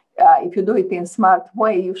participate, if you do it in a smart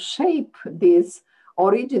way, you shape this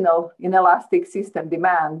original inelastic system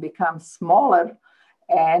demand becomes smaller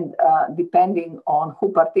and depending on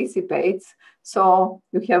who participates. So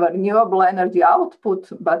you have a renewable energy output,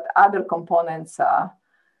 but other components are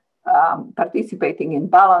participating in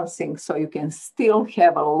balancing. So you can still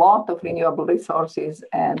have a lot of renewable resources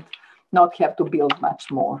and not have to build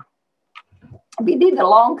much more. We did a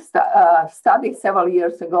long study several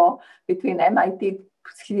years ago between MIT,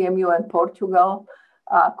 CMU, and Portugal,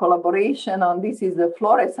 collaboration on this is the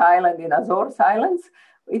Flores Island in Azores Islands.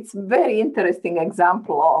 It's a very interesting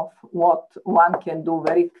example of what one can do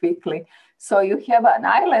very quickly. So you have an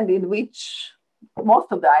island in which most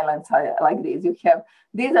of the islands are like this. You have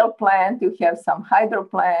diesel plant, you have some hydro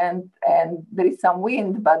plant, and there is some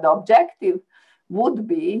wind, but the objective would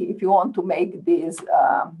be, if you want to make this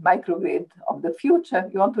microgrid of the future,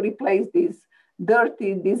 you want to replace these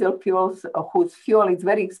dirty diesel fuels whose fuel is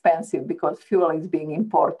very expensive because fuel is being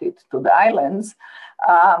imported to the islands,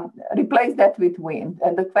 replace that with wind.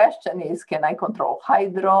 And the question is, can I control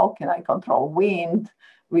hydro? Can I control wind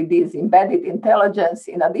with this embedded intelligence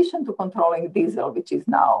in addition to controlling diesel, which is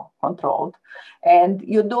now controlled? And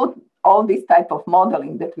you do all this type of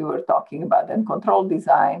modeling that we were talking about and control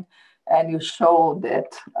design, and you show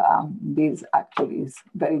that this actually is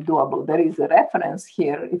very doable. There is a reference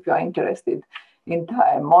here, if you're interested,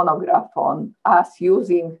 entire monograph on us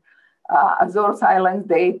using Azores Islands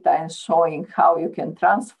data and showing how you can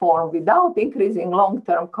transform without increasing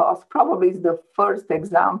long-term costs. Probably is the first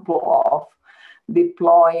example of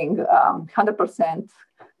deploying 100%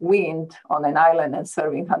 wind on an island and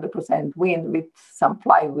serving 100% wind with some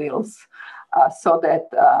flywheels so that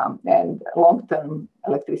and long-term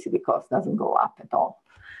electricity cost doesn't go up at all.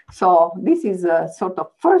 So this is a sort of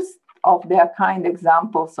first of their kind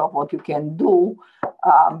examples of what you can do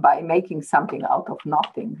by making something out of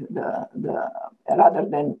nothing, rather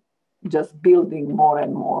than just building more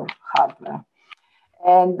and more hardware.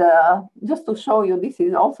 And just to show you, this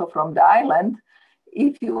is also from the island.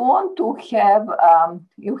 If you want to have,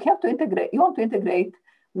 you want to integrate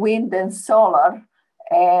wind and solar,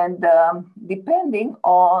 and depending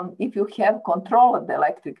on if you have controlled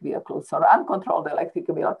electric vehicles or uncontrolled electric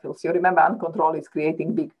vehicles, you remember uncontrolled is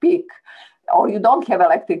creating big peak, or you don't have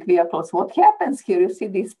electric vehicles, what happens here, you see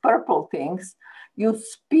these purple things, you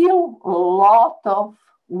spill a lot of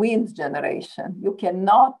wind generation. You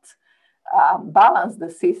cannot balance the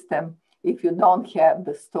system if you don't have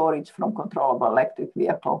the storage from controllable electric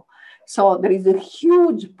vehicle. So there is a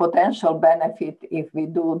huge potential benefit if we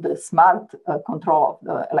do the smart control of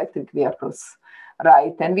the electric vehicles,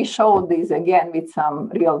 right? And we showed this again with some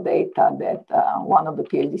real data that one of the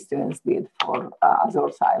PhD students did for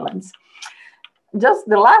Azores Islands. Just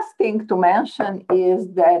the last thing to mention is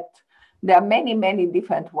that there are many, many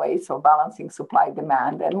different ways of balancing supply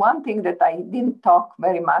demand. And one thing that I didn't talk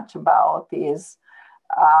very much about is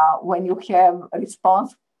when you have a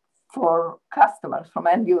response for customers, from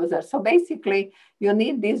end users. So basically, you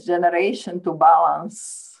need this generation to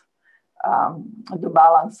balance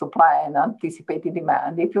supply and anticipated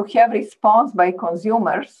demand. If you have response by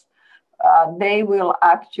consumers, they will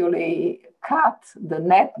actually cut the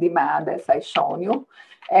net demand, as I shown you.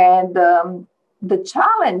 And the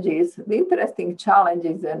challenges, the interesting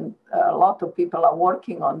challenges, and a lot of people are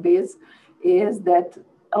working on this, is that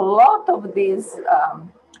a lot of these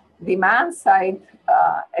demand side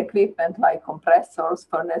equipment like compressors,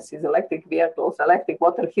 furnaces, electric vehicles, electric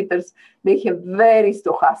water heaters, they have very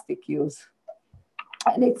stochastic use.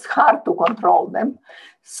 And it's hard to control them.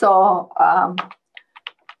 So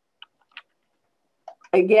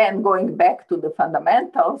again, going back to the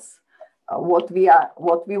fundamentals, what we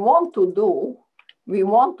want to do, we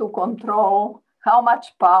want to control how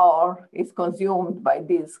much power is consumed by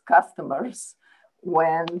these customers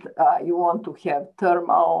when you want to have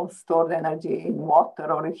thermal stored energy in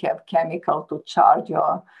water, or you have chemical to charge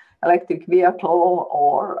your electric vehicle,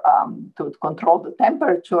 or to control the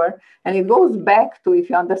temperature. And it goes back to,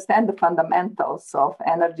 if you understand the fundamentals of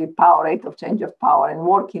energy, power, rate of change of power, and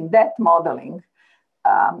work in that modeling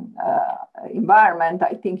environment,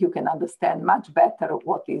 I think you can understand much better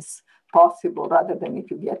what is possible, rather than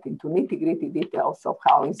if you get into nitty-gritty details of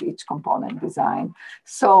how is each component designed.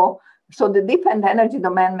 So the different energy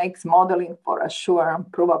domain makes modeling for assure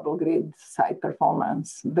provable grid side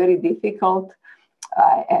performance very difficult,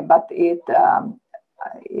 but it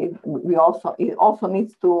also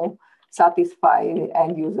needs to satisfy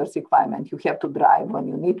end users' requirement. You have to drive when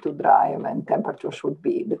you need to drive, and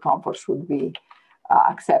the comfort should be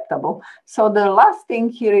acceptable. So the last thing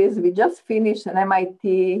here is we just finished an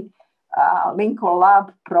MIT Lincoln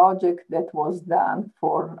Lab project that was done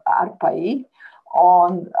for ARPA-E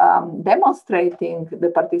on demonstrating the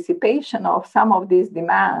participation of some of this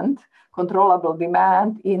demand, controllable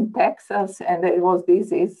demand in Texas. And it was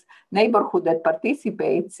this is neighborhood that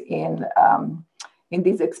participates in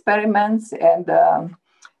these experiments. And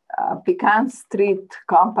Pecan Street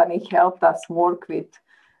Company helped us work with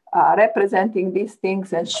representing these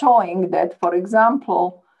things and showing that, for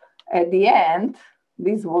example, at the end,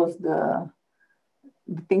 this was the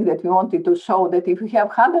thing that we wanted to show, that if you have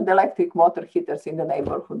 100 electric water heaters in the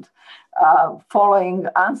neighborhood, following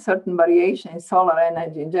uncertain variation in solar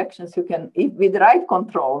energy injections, you can, with the right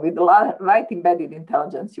control, with the right embedded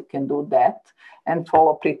intelligence, you can do that and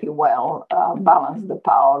follow pretty well, balance the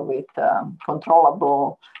power with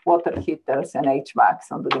controllable water heaters and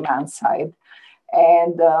HVACs on the demand side.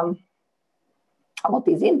 And what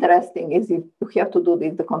is interesting is if you have to do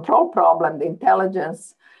this, the control problem, the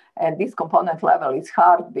intelligence, and this component level is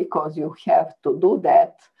hard because you have to do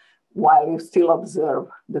that while you still observe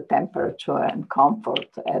the temperature and comfort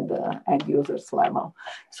at the end user's level.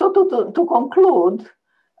 So to conclude,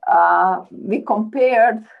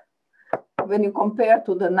 when you compare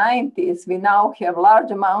to the 90s, we now have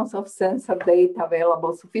large amounts of sensor data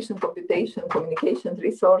available, sufficient computation, communications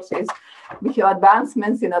resources. We have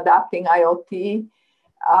advancements in adapting IoT.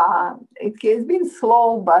 It has been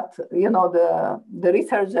slow, but the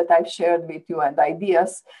research that I've shared with you and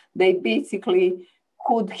ideas, they basically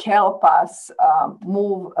could help us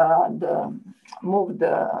move the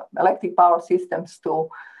electric power systems to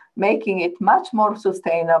making it much more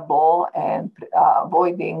sustainable and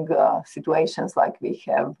avoiding situations like we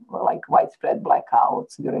have, like widespread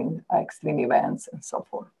blackouts during extreme events and so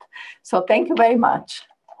forth. So thank you very much.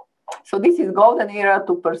 So this is golden era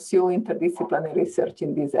to pursue interdisciplinary research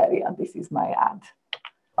in this area. This is my ad.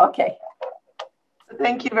 Okay.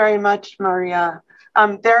 Thank you very much, Marija.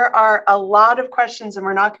 There are a lot of questions and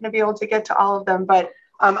we're not going to be able to get to all of them, but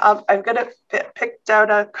I'm gonna picked out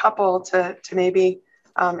a couple to maybe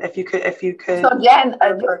if you could. So Jen,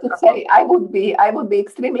 just to say, I would be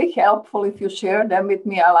extremely helpful if you share them with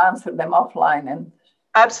me. I'll answer them offline. And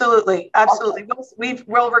absolutely. Okay.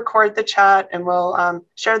 We'll record the chat and we'll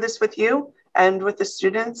share this with you and with the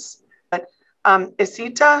students. But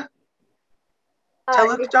Isita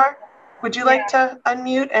Talukdar, would you like to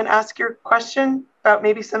unmute and ask your question about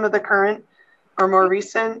maybe some of the current or more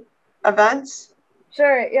recent events?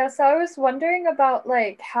 Sure. Yeah. So I was wondering about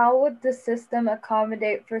how would the system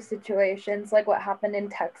accommodate for situations like what happened in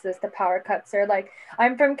Texas, the power cuts, or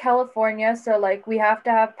I'm from California, so we have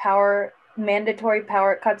to have mandatory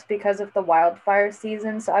power cuts because of the wildfire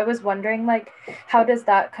season. So I was wondering how does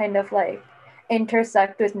that kind of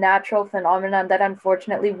intersect with natural phenomena that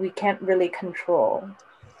unfortunately we can't really control?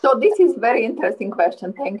 So this is very interesting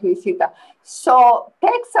question. Thank you, Isita. So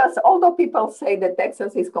Texas, although people say that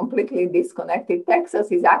Texas is completely disconnected,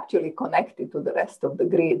 Texas is actually connected to the rest of the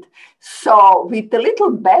grid. So with a little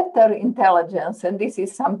better intelligence, and this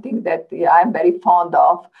is something that I'm very fond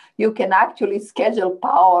of, you can actually schedule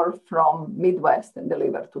power from Midwest and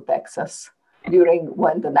deliver to Texas during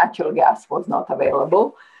when the natural gas was not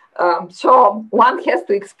available. So one has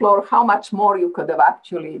to explore how much more you could have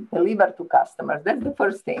actually delivered to customers. That's the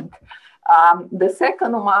first thing. The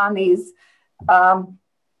second one is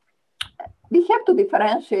we have to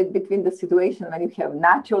differentiate between the situation when you have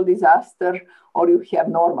natural disaster or you have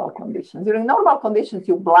normal conditions. During normal conditions,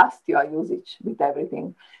 you blast your usage with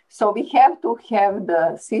everything. So we have to have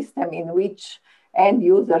the system in which end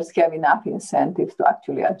users have enough incentives to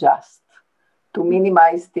actually adjust, to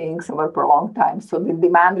minimize things over a prolonged time. So the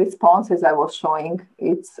demand response, as I was showing,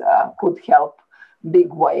 could help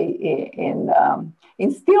big way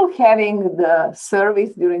in still having the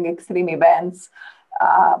service during extreme events,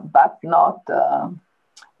 but not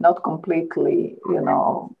completely,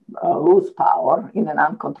 lose power in an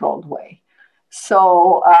uncontrolled way.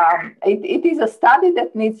 So it is a study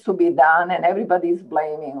that needs to be done, and everybody's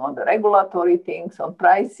blaming on the regulatory things, on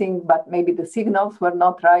pricing, but maybe the signals were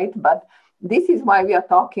not right. But this is why we are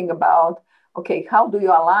talking about, okay, how do you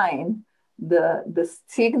align the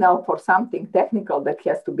signal for something technical that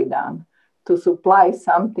has to be done to supply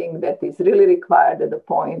something that is really required at the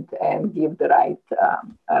point and give the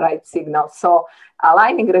right signal. So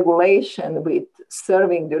aligning regulation with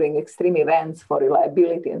serving during extreme events for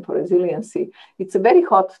reliability and for resiliency, it's a very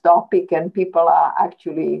hot topic and people are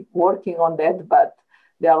actually working on that, but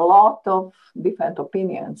there are a lot of different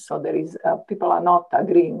opinions. So people are not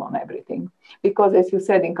agreeing on everything. Because as you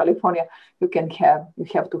said, in California, you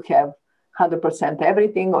have to have 100%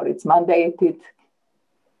 everything, or it's mandated.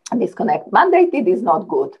 Disconnect. Mandated is not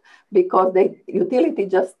good because the utility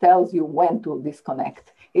just tells you when to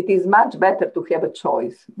disconnect. It is much better to have a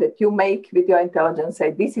choice that you make with your intelligence,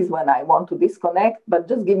 say, this is when I want to disconnect, but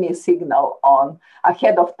just give me a signal on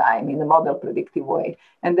ahead of time in a model predictive way.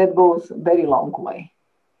 And that goes a very long way.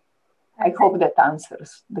 I hope that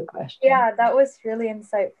answers the question. Yeah, that was really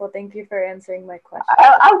insightful. Thank you for answering my question.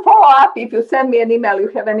 I'll follow up. If you send me an email, you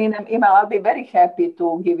have an email, I'll be very happy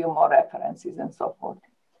to give you more references and so forth.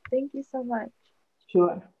 Thank you so much.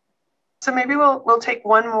 Sure. So maybe we'll take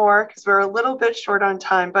one more because we're a little bit short on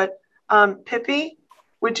time. But Pippi,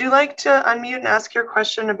 would you like to unmute and ask your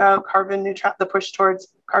question about the push towards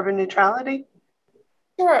carbon neutrality?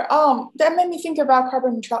 Sure. That made me think about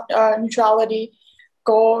carbon neutrality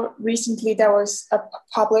goal recently that was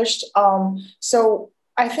published. So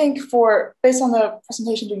I think based on the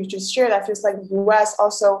presentation that you just shared, that feels like the US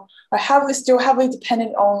also are still heavily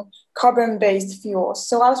dependent on carbon-based fuels.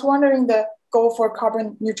 So I was wondering the goal for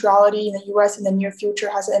carbon neutrality in the US in the near future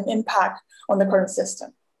has an impact on the current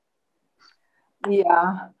system.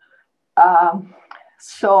 Yeah.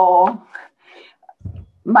 So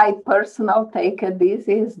my personal take at this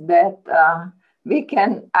is that we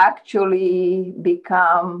can actually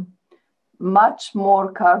become much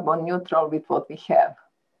more carbon neutral with what we have,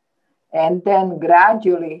 and then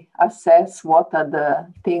gradually assess what are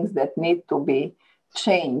the things that need to be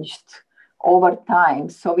changed over time.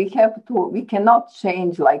 So we cannot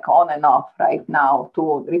change like on and off right now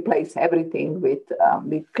to replace everything with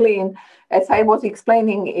clean. As I was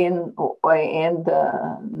explaining in the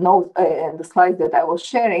slides that I was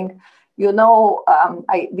sharing,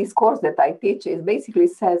 this course that I teach is basically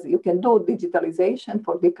says you can do digitalization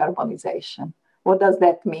for decarbonization. What does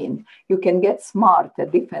that mean? You can get smart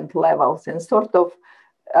at different levels and sort of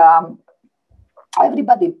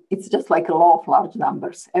everybody, it's just like a law of large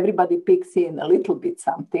numbers. Everybody picks in a little bit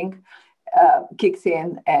something, kicks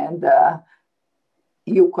in, and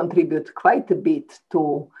you contribute quite a bit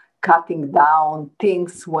to cutting down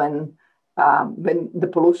things when when the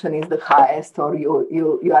pollution is the highest, or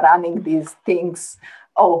you are running these things.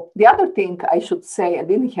 Oh, the other thing I should say, I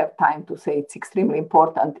didn't have time to say, it's extremely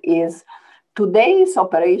important, is today's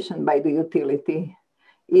operation by the utility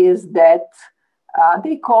is that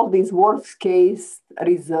they call this worst case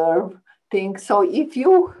reserve thing. So if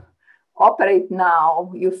you operate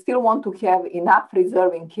now, you still want to have enough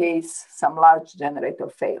reserve in case some large generator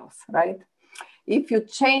fails, right? If you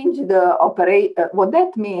change the what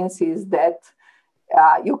that means is that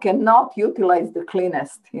you cannot utilize the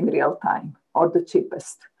cleanest in real time or the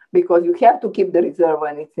cheapest, because you have to keep the reserve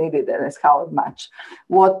when it's needed, and that's how much.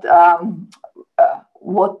 What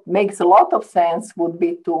makes a lot of sense would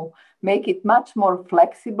be to make it much more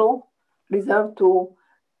flexible reserve, to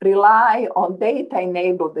rely on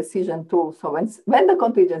data-enabled decision tools. So when the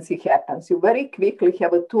contingency happens, you very quickly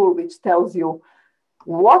have a tool which tells you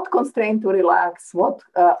what constraint to relax,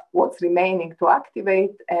 what's remaining to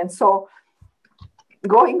activate. And so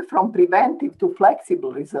going from preventive to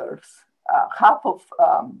flexible reserves, half of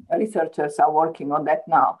researchers are working on that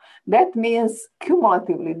now. That means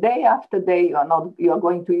cumulatively, day after day, you are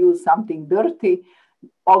going to use something dirty,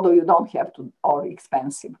 although you don't have to, or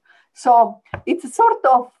expensive. So it's sort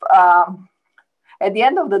of, at the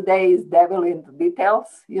end of the day, is devil in the details.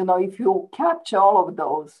 You know, if you capture all of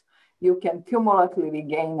those, you can cumulatively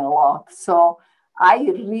gain a lot. So I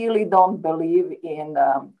really don't believe in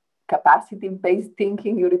capacity-based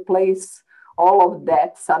thinking. You replace all of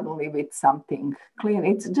that suddenly with something clean.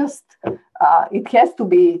 It's just, it has to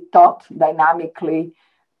be taught dynamically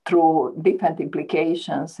through different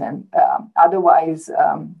implications, and otherwise,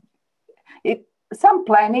 some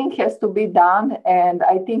planning has to be done. And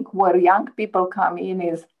I think where young people come in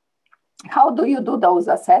is, how do you do those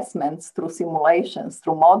assessments through simulations,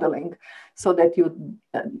 through modeling, so that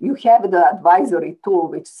you have the advisory tool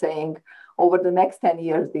which saying, over the next 10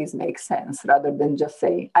 years, this makes sense, rather than just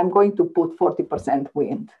say, I'm going to put 40%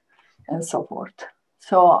 wind and so forth.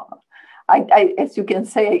 So I as you can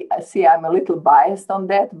see, I'm a little biased on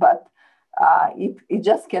that, but it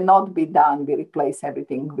just cannot be done. We replace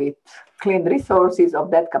everything with clean resources of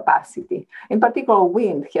that capacity. In particular,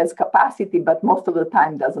 wind has capacity, but most of the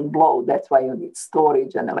time doesn't blow. That's why you need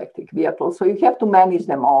storage and electric vehicles. So you have to manage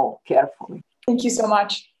them all carefully. Thank you so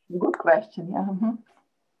much. Good question. Yeah. Mm-hmm.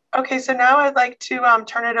 Okay, so now I'd like to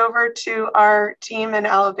turn it over to our team in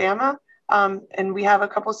Alabama. And we have a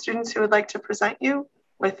couple students who would like to present you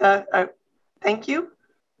with a thank you.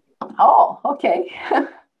 Oh, okay.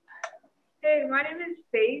 Hey, my name is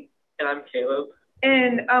Faith. And I'm Caleb.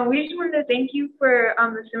 And we just wanted to thank you for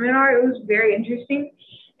the seminar. It was very interesting.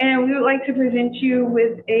 And we would like to present you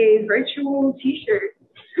with a virtual t-shirt.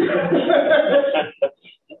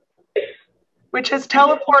 Which has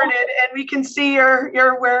teleported, and we can see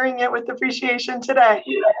you're wearing it with appreciation today.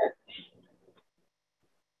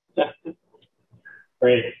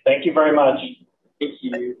 Great. Thank you very much. Thank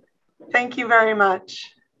you. Thank you very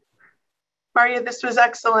much. Marija, this was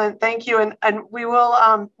excellent. Thank you. And we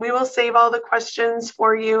will save all the questions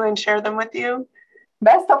for you and share them with you.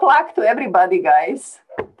 Best of luck to everybody, guys.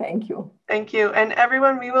 Thank you. Thank you. And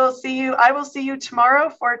everyone, I will see you tomorrow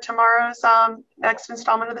for tomorrow's next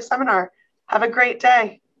installment of the seminar. Have a great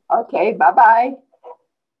day. Okay, bye-bye.